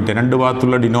ഫൈൻഡ് ഔട്ട് ചെയ്യാം. രണ്ട്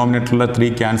ഭാഗത്തുള്ള ഡിനോമിനേറ്ററിലുള്ള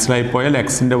 3 ക്യാൻസലായി പോയാൽ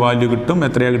എക്സിൻ്റെ വാല്യൂ കിട്ടും.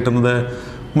 എത്രയാണ് കിട്ടുന്നത്?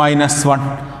 -1.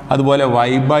 അതുപോലെ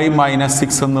y ബൈ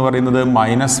 -6 എന്ന് പറയുന്നത്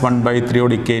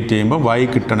 -1/3യോട് ഇക്വേറ്റ് ചെയ്യുമ്പോൾ y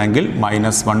കിട്ടണമെങ്കിൽ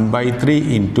 -1/3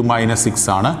 × -6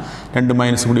 ആണ്. 2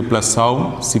 മൈനസ് കൂടി പ്ലസ് ആവും.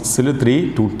 6ൽ 3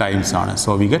 2 ടൈംസ് ആണ്.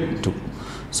 So we get 2.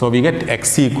 So we get x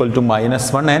equal to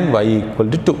 -1 and y equal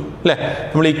to 2 അല്ലേ.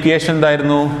 നമ്മൾ ഇക്വേഷൻ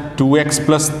എന്തായിരുന്നു? 2x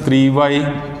 + 3y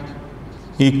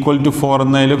ഈക്വൽ ടു 4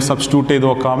 എന്നതിൽ സബ്സ്റ്റിറ്റ്യൂട്ട് ചെയ്ത്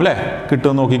നോക്കാം അല്ലേ.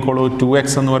 കിട്ടുമെന്ന് നോക്കിക്കോളൂ. 2x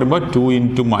എന്ന് പറയുമ്പോൾ 2 ×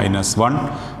 -1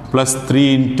 + 3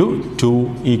 × 2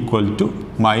 ഈക്വൽ ടു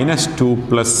 -2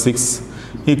 + 6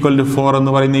 ഈക്വൽ ടു 4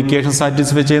 എന്ന് പറയുന്ന ഇക്വേഷൻ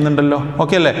സാറ്റിസ്ഫൈ ചെയ്യുന്നുണ്ടല്ലോ.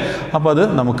 ഓക്കെ അല്ലേ. അപ്പോൾ അത്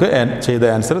നമുക്ക് ചെയ്ത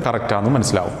ആൻസർ കറക്റ്റാണെന്ന്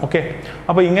മനസ്സിലാവും. ഓക്കെ.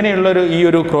 അപ്പോൾ ഇങ്ങനെയുള്ളൊരു ഈ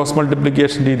ഒരു ക്രോസ്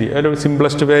മൾട്ടിപ്ലിക്കേഷൻ രീതി ഒരു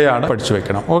സിംപ്ലസ്റ്റ് വേ ആണ് പഠിച്ചു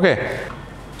വെക്കണം. ഓക്കെ.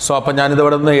 സോ അപ്പോൾ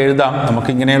ഞാനിതവിടെ നിന്ന് എഴുതാം. നമുക്ക്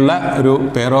ഇങ്ങനെയുള്ള ഒരു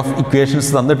പെയർ ഓഫ് ഇക്വേഷൻസ്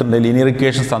തന്നിട്ടുണ്ട്, ലീനിയർ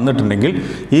ഇക്വേഷൻസ് തന്നിട്ടുണ്ടെങ്കിൽ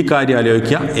ഈ കാര്യം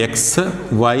ആലോചിക്കുക. എക്സ്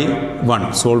വൈ 1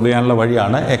 സോൾവ് ചെയ്യാനുള്ള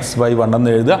വഴിയാണ് x/1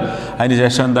 എന്ന് എഴുതുക.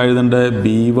 അതിനുശേഷം എന്താ എഴുതേണ്ടത്?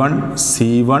 B1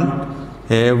 C1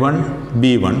 A1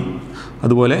 B1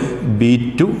 അതുപോലെ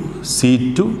B2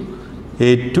 C2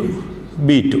 A2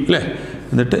 B2 അല്ലേ.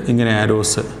 എന്നിട്ട് ഇങ്ങനെ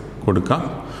ആരോസ് കൊടുക്കാം,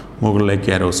 മുകളിലേക്ക്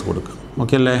ആരോസ് കൊടുക്കാം.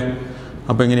 ഓക്കെ അല്ലേ.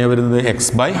 അപ്പോൾ എങ്ങനെയാണ് വരുന്നത്?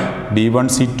 X by B1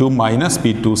 C2 minus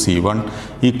B2 C1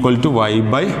 equal to y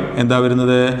by എന്താ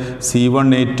വരുന്നത്? C1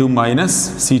 A2 minus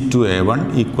C2 A1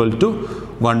 equal to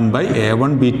 1 by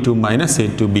A1 B2 minus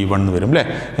A2 B1 എന്ന് വരും അല്ലേ.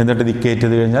 എന്നിട്ട് ഇത് ഇക്വേറ്റ്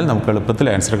ചെയ്ത് കഴിഞ്ഞാൽ നമുക്ക് എളുപ്പത്തിൽ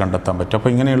ആൻസർ കണ്ടെത്താൻ പറ്റും.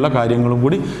 അപ്പോൾ ഇങ്ങനെയുള്ള കാര്യങ്ങളും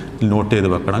കൂടി നോട്ട് ചെയ്ത്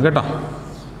വെക്കണം കേട്ടോ.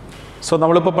 സോ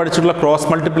നമ്മളിപ്പോൾ പഠിച്ചിട്ടുള്ള ക്രോസ്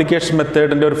മൾട്ടിപ്ലിക്കേഷൻ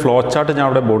മെത്തേഡിൻ്റെ ഒരു ഫ്ലോ ചാർട്ട് ഞാൻ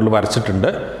അവിടെ ബോർഡിൽ വരച്ചിട്ടുണ്ട്.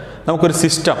 നമുക്കൊരു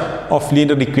സിസ്റ്റം ഓഫ്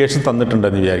ലീനിയർ ഇക്വേഷൻ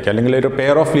തന്നിട്ടുണ്ടെന്ന് വിചാരിക്കുക, അല്ലെങ്കിൽ ഒരു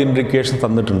പെയർ ഓഫ് ലീനിയർ ഇക്വേഷൻ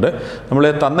തന്നിട്ടുണ്ട്. നമ്മൾ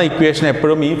തന്ന ഇക്വേഷൻ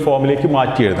എപ്പോഴും ഈ ഫോമിലേക്ക്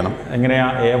മാറ്റി എഴുതണം.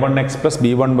 എങ്ങനെയാണ്? a1x +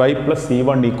 b1y +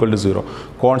 c1 = 0.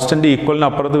 കോൺസ്റ്റൻറ്റ് ഈക്വലിന്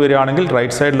അപ്പുറത്ത് വരികയാണെങ്കിൽ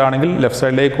റൈറ്റ് സൈഡിലാണെങ്കിൽ ലെഫ്റ്റ്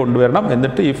സൈഡിലേക്ക് കൊണ്ടുവരണം.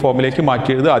 എന്നിട്ട് ഈ ഫോമിലേക്ക് മാറ്റി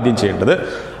എഴുതുക ആദ്യം ചെയ്യേണ്ടത്.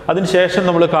 അതിനുശേഷം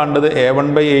നമ്മൾ കാണേണ്ടത്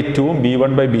a1/a2 ഉം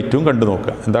b1/b2 ഉം കണ്ടു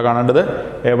നോക്കുക. എന്താ കാണേണ്ടത്?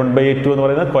 a1/a2 എന്ന്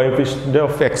പറയുന്നത് കോഎഫിഷ്യൻ്റ്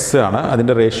ഓഫ് എക്സ് ആണ്,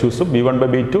 അതിൻ്റെ റേഷ്യൂസും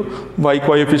b1/b2 y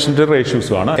കോഎഫിഷ്യൻ്റ്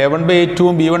റേഷ്യൂസും ആണ്. a1/a2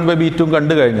 ഉം b1/b2 ഉം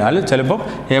കണ്ടു കഴിഞ്ഞാൽ ചിലപ്പോൾ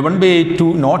a1/a2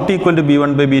 ≠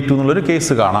 b1/b2 എന്നുള്ളൊരു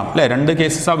കേസ് കാണാം അല്ലേ? രണ്ട്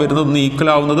കേസസാണ് വരുന്നത്, ഒന്ന്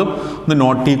ഈക്വൽ ആവുന്നതും ഒന്ന്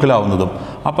നോട്ട് ഈക്വൽ ആവുന്നതും.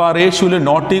 അപ്പോൾ ആ റേഷ്യൂവിൽ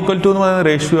നോട്ട് ഈക്വൽ ടു എന്ന് പറയുന്ന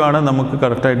റേഷ്യോ ആണ് നമുക്ക്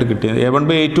കറക്റ്റായിട്ട് കിട്ടിയത്.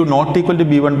 a1/a2 ≠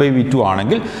 b1/b2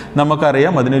 ആണെങ്കിൽ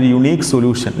നമുക്കറിയാം അതിനൊരു യുണീക്ക്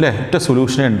സൊല്യൂഷൻ അല്ലേ? ഒറ്റ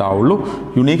സൊല്യൂഷനേ ഉണ്ടാവുള്ളൂ,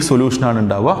 യുണീക്ക് സൊല്യൂഷനാണ്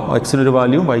ഉണ്ടാവുക. എക്സിനൊരു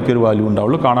വാല്യൂവും വൈക്കൊരു വാല്യൂ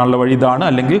ഉണ്ടാവുള്ളൂ. കാണാനുള്ള വഴി ഇതാണ്.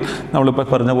 അല്ലെങ്കിൽ നമ്മളിപ്പോൾ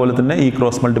പറഞ്ഞ പോലെ തന്നെ ഈ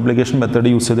ക്രോസ് മൾട്ടിപ്ലിക്കേഷൻ മെത്തേഡ്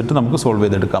യൂസ് ചെയ്തിട്ട് നമുക്ക് സോൾവ്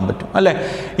ചെയ്തെടുക്കാൻ പറ്റും അല്ലേ?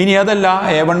 ഇനി അതല്ല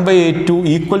a1/a2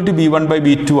 =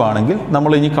 b1/b2 ആണെങ്കിൽ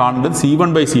നമ്മൾ ഇനി കാണേണ്ടത്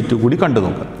c1/c2 കൂടി കണ്ടു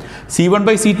നോക്കാം.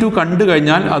 c1/c2 കണ്ടു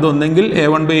കഴിഞ്ഞാൽ അതൊന്നെങ്കിൽ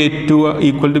a1/a2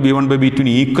 = b1/b2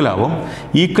 ഈക്വൽ ആവും.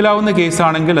 ഈക്വൽ ആവുന്ന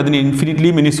കേസാണെങ്കിൽ അതിന് ഇൻഫിനിറ്റ്ലി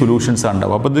മെനി സൊല്യൂഷൻസ്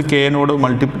ഉണ്ടാവും. അപ്പോൾ ഇത് കെനോട്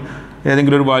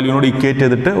ഏതെങ്കിലും ഒരു വാല്യൂനോട് ഇക്വേറ്റ്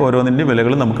ചെയ്തിട്ട് ഓരോന്നിൻ്റെ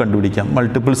വിലകൾ നമുക്ക് കണ്ടുപിടിക്കാം.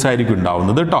 മൾട്ടിപ്പിൾസ് ആയിരിക്കും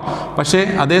ഉണ്ടാവുന്നത് കേട്ടോ. പക്ഷേ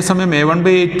അതേസമയം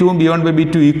a1/a2 ഉം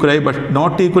b1/b2 ഈക്വലായി but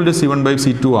not equal to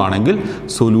c1/c2 ആണെങ്കിൽ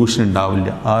സൊല്യൂഷൻ ഉണ്ടാവില്ല.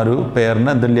 ആ ഒരു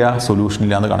പെയറിന് എന്തില്ല? സൊല്യൂഷൻ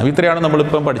ഇല്ല എന്ന് കാണാം. ഇത്രയാണ്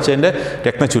നമ്മളിപ്പം പഠിച്ചതിൻ്റെ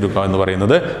രത്നച്ചുരുക്കം എന്ന്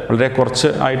പറയുന്നത്. വളരെ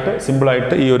കുറച്ച് ആയിട്ട്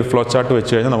സിമ്പിളായിട്ട് ഈ ഒരു ഫ്ലോ ചാർട്ട്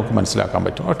വെച്ച് കഴിഞ്ഞാൽ നമുക്ക് മനസ്സിലാക്കാൻ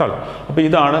പറ്റും കേട്ടോ. അപ്പോൾ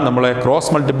ഇതാണ് നമ്മളെ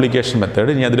ക്രോസ് മൾട്ടിപ്ലിക്കേഷൻ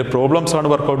മെത്തേഡ്. ഇനി അതിൽ പ്രോബ്ലംസ് ആണ്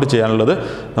വർക്കൗട്ട് ചെയ്യാനുള്ളത്.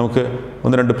 നമുക്ക്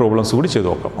ഒന്ന് രണ്ട് പ്രോബ്ലംസ് കൂടി ചെയ്ത്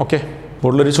നോക്കാം. ഓക്കെ,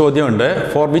 ഉള്ളൊരു ചോദ്യമുണ്ട്.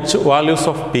 Four which values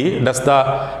of P does the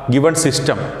given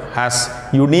system has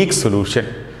unique solution?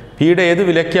 പിയുടെ ഏത്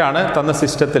വിലയ്ക്കാണ് തന്ന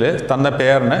സിസ്റ്റത്തിൽ തന്ന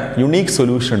പെയറിന് യുണീക്ക്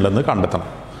സൊല്യൂഷൻ ഉള്ളതെന്ന് കണ്ടെത്തണം.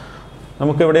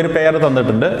 നമുക്ക് ഇവിടെ ഒരു പെയർ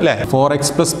തന്നിട്ടുണ്ട് അല്ലേ? 4x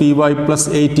 + py +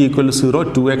 8 = 0,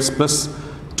 2x +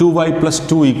 2y +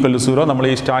 2 = 0. നമ്മൾ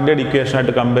ഈ സ്റ്റാൻഡേർഡ്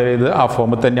ഇക്വേഷനായിട്ട് കമ്പയർ ചെയ്ത് ആ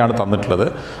ഫോമിൽ തന്നെയാണ് തന്നിട്ടുള്ളത്.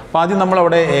 അപ്പോൾ ആദ്യം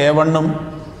നമ്മളവിടെ a1 ഉം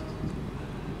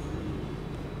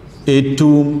a2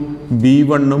 ഉം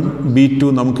b1 ഉം b2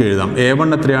 നമുക്ക് എഴുതാം.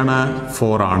 a1 എത്രയാണ്?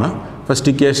 4 ആണ്. ഫസ്റ്റ്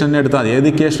ഇക്വേഷൻ എടുത്താൽ മതി. ഏത്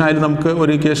ഇക്വേഷൻ ആയാലും നമുക്ക്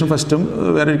ഒരു ഇക്വേഷൻ ഫസ്റ്റും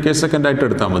വേറെ ഇക്വേഷൻ സെക്കൻഡായിട്ട്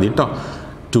എടുത്താൽ മതി കേട്ടോ.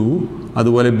 2.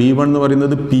 അതുപോലെ b1 എന്ന്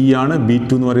പറയുന്നത് p ആണ്,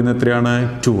 b2 എന്ന് പറയുന്നത് എത്രയാണ്?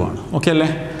 2 ആണ്. ഓക്കെ അല്ലേ?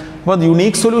 അപ്പോൾ അത്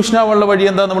യുണീക്ക് സൊല്യൂഷൻ ആവാനുള്ള വഴി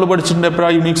എന്താ നമ്മൾ പഠിച്ചിട്ടുണ്ട്?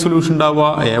 എപ്പോഴാണ് യുണീക്ക് സൊല്യൂഷൻ ഉണ്ടാവുക?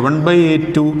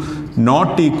 a1/a2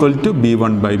 ≠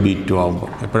 b1/b2 ആവുമ്പോൾ.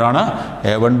 എപ്പോഴാണ്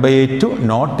a1/a2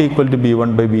 ≠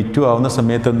 b1/b2 ആവുന്ന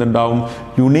സമയത്ത് എന്തുണ്ടാവും?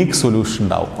 യുണീക്ക് സൊല്യൂഷൻ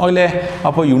ഉണ്ടാവും അല്ലേ?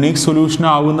 അപ്പോൾ യുണീക്ക് സൊല്യൂഷൻ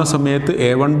ആവുന്ന സമയത്ത്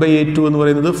a1/a2 എന്ന്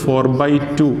പറയുന്നത്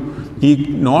 4/2 ഈ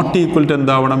നോട്ട് ഈക്വൽ ടു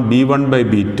എന്താവണം?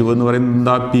 b1/b2 എന്ന് പറയുന്നത്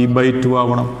എന്താ? p/2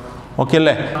 ആവണം. ഓക്കെ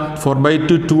അല്ലേ?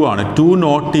 4/2 2 ആണ്. 2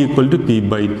 ≠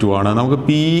 p/2 ആണ്. നമുക്ക്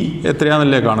p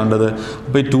എത്രയാണെന്നല്ലേ കാണേണ്ടത്?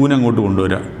 അപ്പോൾ ഈ 2 അങ്ങോട്ട്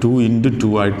കൊണ്ടുവരിക. 2 ×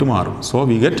 2 ആയിട്ട് മാറും. സോ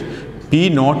വി ഗെറ്റ് p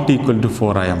 ≠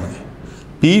 4 ആയാൽ മതി.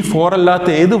 p4 അല്ലാത്ത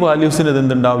ഏത് വാല്യൂസിന്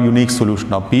ഇതെന്തുണ്ടാവും? യുണീക്ക് സൊല്യൂഷൻ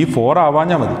ഉണ്ടാവും. p4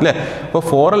 ആവാഞ്ഞാൽ മതി അല്ലേ? അപ്പോൾ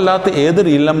 4 അല്ലാത്ത ഏത്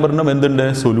റിയൽ നമ്പറിനും എന്തുണ്ട്?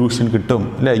 സൊല്യൂഷൻ കിട്ടും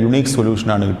അല്ലേ? യുണീക്ക്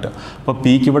സൊല്യൂഷനാണ് കിട്ടുക. അപ്പോൾ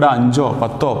പിക്ക് ഇവിടെ 5,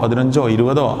 10, 15,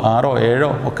 20, 6, 7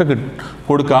 ഒക്കെ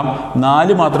കൊടുക്കാം.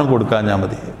 4 മാത്രം കൊടുക്കാഞ്ഞാൽ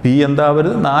മതി. p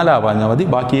എന്താവരുത്? 4 ആവാഞ്ഞാൽ മതി.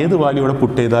 ബാക്കി ഏത് വാല്യൂ ഇവിടെ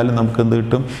പുട്ട് ചെയ്താലും നമുക്ക് എന്ത്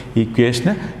കിട്ടും?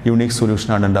 ഇക്വേഷന് യുണീക്ക്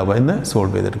സൊല്യൂഷനാണ് ഉണ്ടാവുക എന്ന്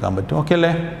സോൾവ് ചെയ്തെടുക്കാൻ പറ്റും. ഓക്കെ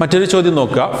അല്ലേ? മറ്റൊരു ചോദ്യം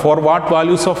നോക്കുക. Four what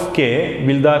values of k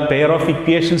will the pair of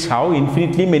equations have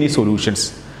infinitely many solutions?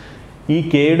 ഈ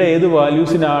കെയുടെ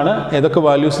ഏതൊക്കെ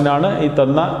വാല്യൂസിനാണ് ഈ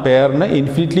തന്ന പെയറിന്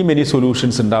ഇൻഫിനിറ്റ്ലി മെനി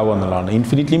സൊല്യൂഷൻസ് ഉണ്ടാവുക എന്നുള്ളതാണ്.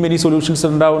 ഇൻഫിനിറ്റ്ലി മെനി സൊല്യൂഷൻസ്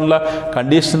ഉണ്ടാവുന്ന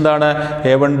കണ്ടീഷൻ എന്താണ്?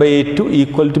 a1/a2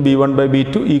 =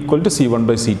 b1/b2 =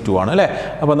 c1/c2 ആണ് അല്ലേ?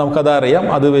 അപ്പോൾ നമുക്കത് അറിയാം.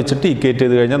 അത് വെച്ചിട്ട് ഇക്വേറ്റ്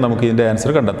ചെയ്ത് കഴിഞ്ഞാൽ നമുക്ക് ഇതിൻ്റെ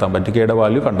ആൻസർ കണ്ടെത്താൻ പറ്റും, കെയുടെ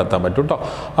വാല്യൂ കണ്ടെത്താൻ പറ്റും കേട്ടോ.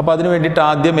 അപ്പോൾ അതിന് വേണ്ടിയിട്ട്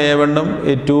ആദ്യം a1 ഉം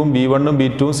a2 ഉം b1 ഉം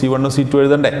b2 ഉം c1 ഉം c2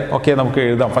 എഴുതണ്ടേ? ഓക്കെ, നമുക്ക്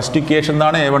എഴുതാം. ഫസ്റ്റ് ഇക്വേഷൻ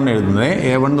എന്നാണ് a1 എഴുതുന്നത്.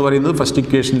 a1 എന്ന് പറയുന്നത് ഫസ്റ്റ്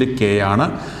ഇക്വേഷനിൽ k ആണ്.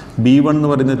 b1 എന്ന്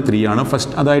പറയുന്നത് 3 ആണ്.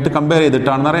 ഫസ്റ്റ് അതായിട്ട് കമ്പയർ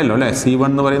ചെയ്തിട്ടാണെന്ന് അറിയാലോ അല്ലേ? c1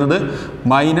 എന്ന് പറയുന്നത്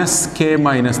 -k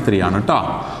 - 3 ആണ് കേട്ടോ.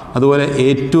 അതുപോലെ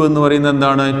a2 എന്ന് പറയുന്നത്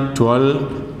എന്താണ്? 12.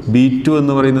 b2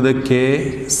 എന്ന് പറയുന്നത് k.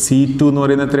 c2 എന്ന്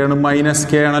പറയുന്നത് എത്രയാണ്?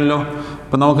 -k ആണല്ലോ.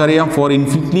 അപ്പോൾ നമുക്കറിയാം four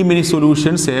infinitely many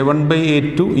solutions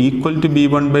a1/a2 =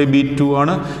 b1/b2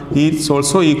 ആണ്. Is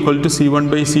also equal to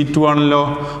c1/c2 ആണല്ലോ.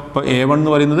 അപ്പോൾ a1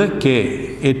 എന്ന് പറയുന്നത് k,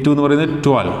 a2 എന്ന് പറയുന്നത്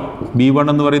 12, b1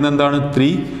 എന്ന് പറയുന്നത് എന്താണ്?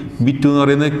 3, b2 എന്ന്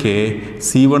പറയുന്നത് k,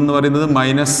 c1 എന്ന് പറയുന്നത്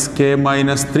 -k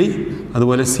 - 3,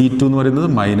 അതുപോലെ c2 എന്ന് പറയുന്നത്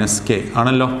 -k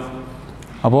ആണല്ലോ.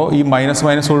 അപ്പോൾ ഈ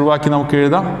മൈനസ് ഒഴിവാക്കി നമുക്ക്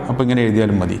എഴുതാം. അപ്പോൾ ഇങ്ങനെ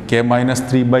എഴുതിയാലും മതി. k -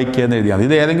 3/k എന്ന് എഴുതിയാൽ മതി.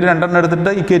 ഇത് ഏതെങ്കിലും രണ്ടെണ്ണം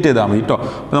എടുത്തിട്ട് ഇക്വേറ്റ് ചെയ്താൽ മതി കേട്ടോ.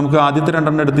 അപ്പോൾ നമുക്ക് ആദ്യത്തെ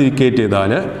രണ്ടെണ്ണം എടുത്ത് ഇക്വേറ്റ്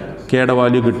ചെയ്താൽ കെയുടെ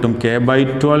വാല്യൂ കിട്ടും.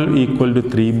 k/12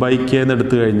 = 3/k എന്ന്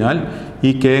എടുത്തു കഴിഞ്ഞാൽ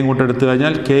ഈ k ഇങ്ങോട്ട് എടുത്തു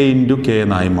കഴിഞ്ഞാൽ k × k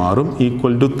എന്നായി മാറും.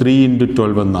 = 3 ×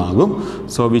 12 എന്നാകും.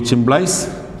 സോ വിച്ച് ഇംപ്ലൈസ്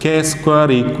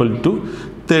k² =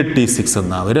 36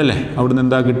 എന്നാണ് വരും അല്ലേ. അവിടുന്ന്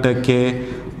എന്താ കിട്ടുക? കെ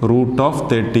റൂട്ട് ഓഫ്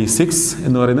 36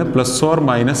 എന്ന് പറയുന്നത്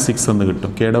 +or-6 എന്ന്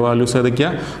കിട്ടും. കെയുടെ വാല്യൂസ്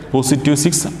ഏതൊക്കെയാണ്?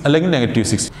 +6 അല്ലെങ്കിൽ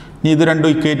 -6. ഇനി ഇത് രണ്ടും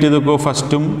ഇക്വേറ്റ് ചെയ്തപ്പോൾ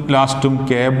ഫസ്റ്റും ലാസ്റ്റും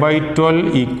k/12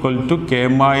 =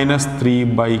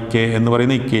 k-3/k എന്ന്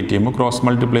പറയുന്ന ഇക്വേറ്റ് ചെയ്യുമ്പോൾ ക്രോസ്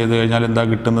മൾട്ടിപ്ലൈ ചെയ്ത് കഴിഞ്ഞാൽ എന്താ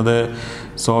കിട്ടുന്നത്?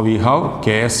 So we have k²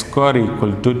 =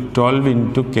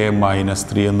 12 ×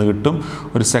 k-3 എന്ന് കിട്ടും.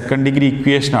 ഒരു സെക്കൻഡ് ഡിഗ്രി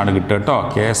ഇക്വേഷനാണ് കിട്ടുക കേട്ടോ.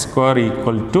 k² =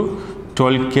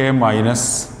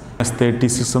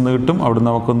 12k-36 എന്ന് കിട്ടും. അവിടെ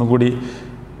നമുക്കൊന്നും കൂടി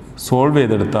സോൾവ്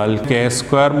ചെയ്തെടുത്താൽ k²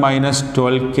 -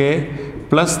 12k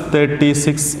 +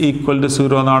 36 =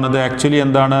 0 എന്നാണത്. ആക്ച്വലി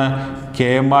എന്താണ്?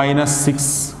 k-6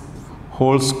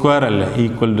 ഹോൾ സ്ക്വയർ അല്ലേ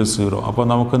 =0. അപ്പോൾ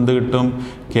നമുക്ക് എന്ത് കിട്ടും?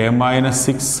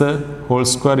 k-6 ഹോൾ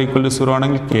സ്ക്വയർ =0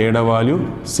 ആണെങ്കിൽ കെയുടെ വാല്യൂ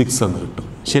 6 എന്ന് കിട്ടും.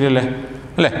 ശരിയല്ലേ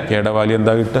അല്ലേ? കെയുടെ വാല്യൂ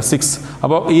എന്താ കിട്ടുക? 6.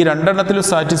 അപ്പോൾ ഈ രണ്ടെണ്ണത്തിലും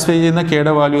സാറ്റിസ്ഫൈ ചെയ്യുന്ന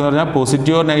കെയുടെ വാല്യൂ എന്ന് പറഞ്ഞാൽ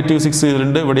 +or-6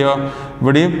 ചെയ്തിട്ടുണ്ട്.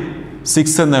 ഇവിടെയും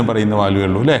 6 എന്ന് പറയുന്ന വാല്യൂ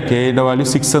ഉള്ളൂ അല്ലേ. കെയുടെ വാല്യൂ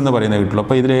 6 എന്ന് പറയുന്നത് കിട്ടുള്ളൂ.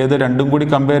 അപ്പോൾ ഇതിൽ ഏത് രണ്ടും കൂടി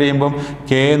കമ്പയർ ചെയ്യുമ്പം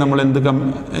കെ നമ്മൾ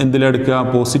എന്തിലെടുക്കുക?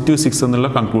 +6 എന്നുള്ള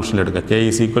കൺക്ലൂഷനിലെടുക്കുക. k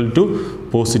 =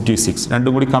 +6.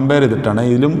 രണ്ടും കൂടി കമ്പയർ ചെയ്തിട്ടാണ്.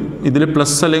 ഇതിൽ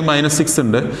പ്ലസ് അല്ലെങ്കിൽ -6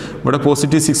 ഉണ്ട്, ഇവിടെ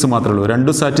 +6 മാത്രമേ ഉള്ളൂ.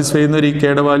 രണ്ടും സാറ്റിസ്ഫൈ ചെയ്യുന്ന ഒരു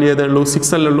കെയുടെ വാല്യൂ ഏതേ ഉള്ളൂ? 6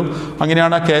 അല്ലേ ഉള്ളൂ.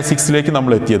 അങ്ങനെയാണ് ആ k6ലേക്ക്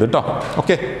നമ്മൾ എത്തിയത് കേട്ടോ.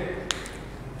 ഓക്കെ,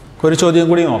 ഒരു ചോദ്യം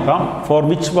കൂടി നോക്കാം. Four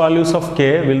which values of k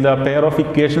will the pair of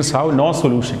equations have no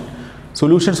solution?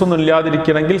 Solutions ഒന്നും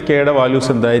ഇല്ലാതിരിക്കണമെങ്കിൽ കെയുടെ വാല്യൂസ്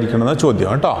എന്തായിരിക്കണം എന്ന ചോദ്യം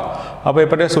കേട്ടോ. അപ്പോൾ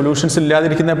എപ്പോഴേ സൊല്യൂഷൻസ്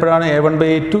ഇല്ലാതിരിക്കുന്ന എപ്പോഴാണ്?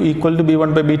 a1/a2 =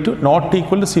 b1/b2 ≠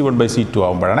 c1/c2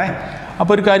 ആകുമ്പോഴാണേ.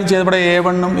 അപ്പോൾ ഒരു കാര്യം ചെയ്ത് ഇവിടെ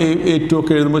a1ഉം a2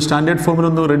 ഒക്കെ എഴുതുമ്പോൾ സ്റ്റാൻഡേർഡ്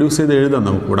ഫോമിലൊന്ന് റെഡ്യൂസ് ചെയ്ത് എഴുതാം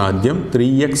നമുക്കിവിടെ. ആദ്യം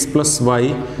 3x + y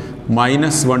 - 1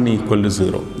 =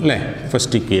 0 അല്ലേ,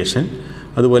 ഫസ്റ്റ് ഇക്വേഷൻ.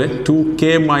 അതുപോലെ 2k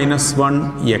 -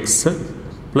 1x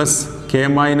 + k -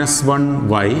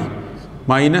 1y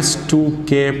 -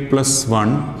 2k +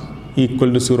 1 =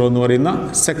 0 എന്ന് പറയുന്ന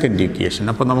സെക്കൻഡ് ഇക്വേഷൻ.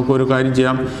 അപ്പോൾ നമുക്കൊരു കാര്യം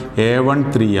ചെയ്യാം. a1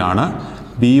 3 ആണ്,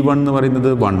 b1 എന്ന് പറയുന്നത്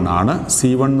 1 ആണ്,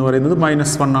 c1 എന്ന് പറയുന്നത്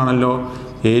 -1 ആണല്ലോ.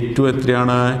 a2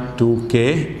 എത്രയാണ്? 2k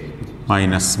 -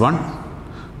 1.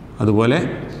 അതുപോലെ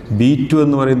b2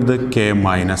 എന്ന് പറയുന്നത് k -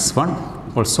 1.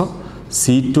 ഓൾസോ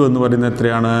c2 എന്ന് പറയുന്നത്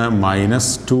എത്രയാണ്?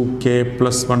 -2k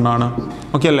 + 1 ആണ്.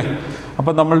 ഓക്കെ അല്ലേ?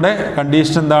 അപ്പോൾ നമ്മളുടെ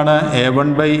കണ്ടീഷൻ എന്താണ്?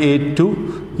 a1/a2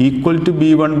 =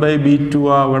 b1/b2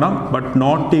 ആവണം, ബട്ട്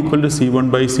നോട്ട് =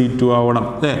 c1/c2 ആവണം.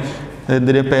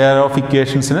 എന്തിന്? Pair of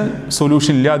ഇക്വേഷൻസിന്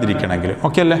solution ഇല്ലാതിരിക്കണമെങ്കിൽ.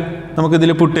 ഓക്കെ അല്ലേ?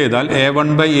 നമുക്കിതിൽ പുട്ട് ചെയ്താൽ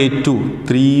a1/a2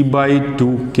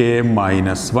 3/2k -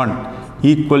 1 =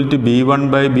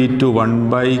 b1/b2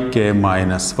 1/k -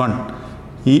 1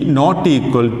 ഈ നോട്ട്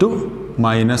 =(-1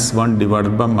 /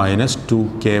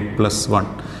 -2k + 1)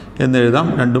 എന്നെഴുതാം.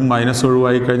 രണ്ടും മൈനസ്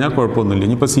ഒഴിവായി കഴിഞ്ഞാൽ കുഴപ്പമൊന്നുമില്ല.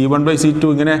 ഇനിയിപ്പോൾ c1/c2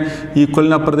 ഇങ്ങനെ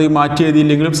ഈക്വലിനപ്പുറത്തേക്ക് മാറ്റി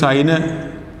എഴുതിയില്ലെങ്കിലും സൈന്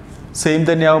സെയിം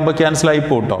തന്നെ ആകുമ്പോൾ ക്യാൻസൽ ആയി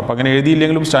പോട്ടോ. അപ്പോൾ അങ്ങനെ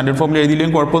എഴുതിയില്ലെങ്കിലും സ്റ്റാൻഡേർഡ് ഫോമിൽ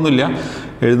എഴുതിയില്ലെങ്കിലും കുഴപ്പമൊന്നുമില്ല,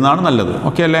 എഴുതുന്നതാണ് നല്ലത്.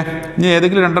 ഓക്കെ അല്ലേ? ഇനി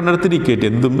ഏതെങ്കിലും രണ്ടെണ്ണം എടുത്തിട്ട് ഇക്വേറ്റ്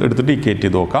എന്തും എടുത്തിട്ട് ഇക്വേറ്റ്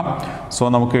ചെയ്ത് നോക്കാം. സോ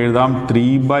നമുക്ക് എഴുതാം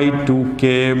 3/2k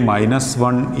 - 1 =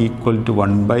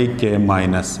 1/k -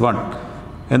 1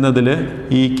 എന്നതിൽ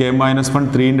ഈ k - 1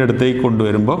 3ൻ്റെ അടുത്തേക്ക്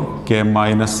കൊണ്ടുവരുമ്പോൾ k -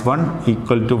 1 =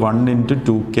 1 ×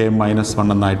 2k - 1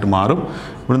 എന്നായിട്ട് മാറും.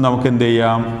 ഇവിടെ നമുക്ക് എന്ത്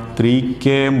ചെയ്യാം? 3k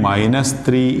 -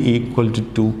 3 =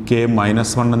 2k -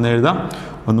 1 എന്ന് എഴുതാം.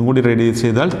 ഒന്നും കൂടി റെഡ്യൂസ്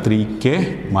ചെയ്താൽ 3k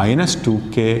 -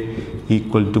 2k =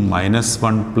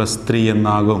 -1 + 3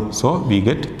 എന്നാകും. So we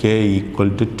get k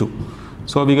 = 2.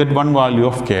 So we get 1 value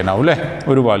of k now അല്ലേ?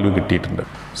 ഒരു വാല്യൂ കിട്ടിയിട്ടുണ്ട്.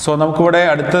 സോ നമുക്കിവിടെ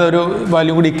അടുത്ത ഒരു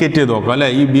വാല്യൂ കൂടി ഇക്വേറ്റ് ചെയ്ത് നോക്കാം അല്ലേ?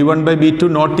 ഈ b1/b2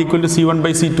 not equal to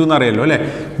c1/c2 എന്ന് അറിയാലോ അല്ലേ?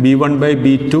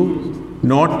 b1/b2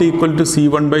 not equal to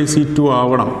c1/c2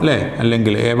 ആവണം അല്ലേ?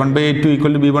 അല്ലെങ്കിൽ a1/a2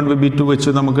 = b1/b2 വെച്ച്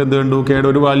നമുക്ക് എന്ത് കണ്ടു? കെയുടെ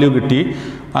ഒരു വാല്യൂ കിട്ടി.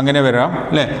 അങ്ങനെ വരാം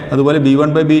അല്ലേ? അതുപോലെ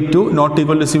b1/b2 not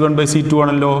equal to c1/c2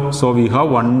 ആണല്ലോ. So we have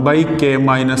 1/k -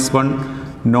 1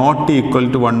 not equal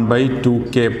to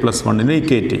 1/2k + 1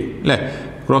 equate ചെയ്യും അല്ലേ?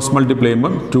 ക്രോസ് മൾട്ടിപ്ലൈ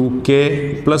ചെയ്യുമ്പം 2k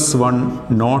 + 1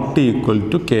 not equal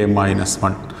to k -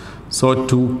 1. So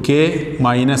 2k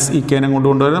minus ഈ കേനെ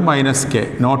കൊണ്ടുവരുന്നത് -k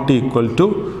not equal to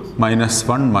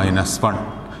 -1 - 1.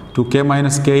 2k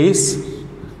 - k is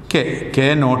k. k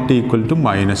not equal to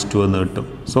 -2 എന്ന് കിട്ടും.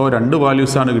 So രണ്ട്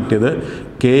വാല്യൂസാണ് കിട്ടിയത്.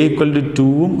 k =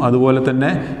 2ഉം അതുപോലെ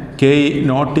തന്നെ k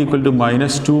not equal to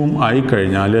 -2ഉം ആയി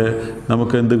കഴിഞ്ഞാൽ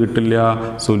നമുക്ക് എന്ത് കിട്ടില്ല?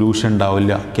 സൊല്യൂഷൻ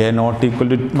ഉണ്ടാവില്ല. k not equal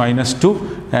to -2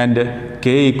 and k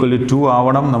 = 2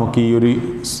 ആവണം നമുക്ക് ഈ ഒരു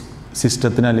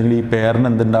സിസ്റ്റത്തിന് അല്ലെങ്കിൽ ഈ പെയറിന്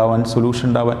എന്തുണ്ടാവാൻ? സൊല്യൂഷൻ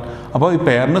ഉണ്ടാവാൻ. അപ്പോൾ ഈ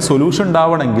പെയറിന് സൊല്യൂഷൻ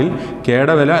ഉണ്ടാവണമെങ്കിൽ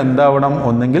കെയുടെ വില എന്താവണം?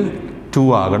 ഒന്നെങ്കിൽ 2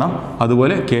 ആകണം,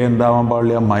 അതുപോലെ k എന്താവാൻ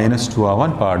പാടില്ല? -2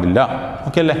 ആവാൻ പാടില്ല.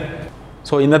 ഓക്കെ അല്ലേ?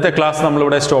 സോ ഇന്നത്തെ ക്ലാസ്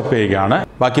നമ്മളിവിടെ സ്റ്റോപ്പ് ചെയ്യുകയാണ്.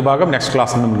 ബാക്കി ഭാഗം നെക്സ്റ്റ്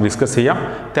ക്ലാസ്സിൽ നമ്മൾ ഡിസ്കസ് ചെയ്യാം.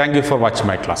 Thank you for watching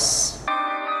my class.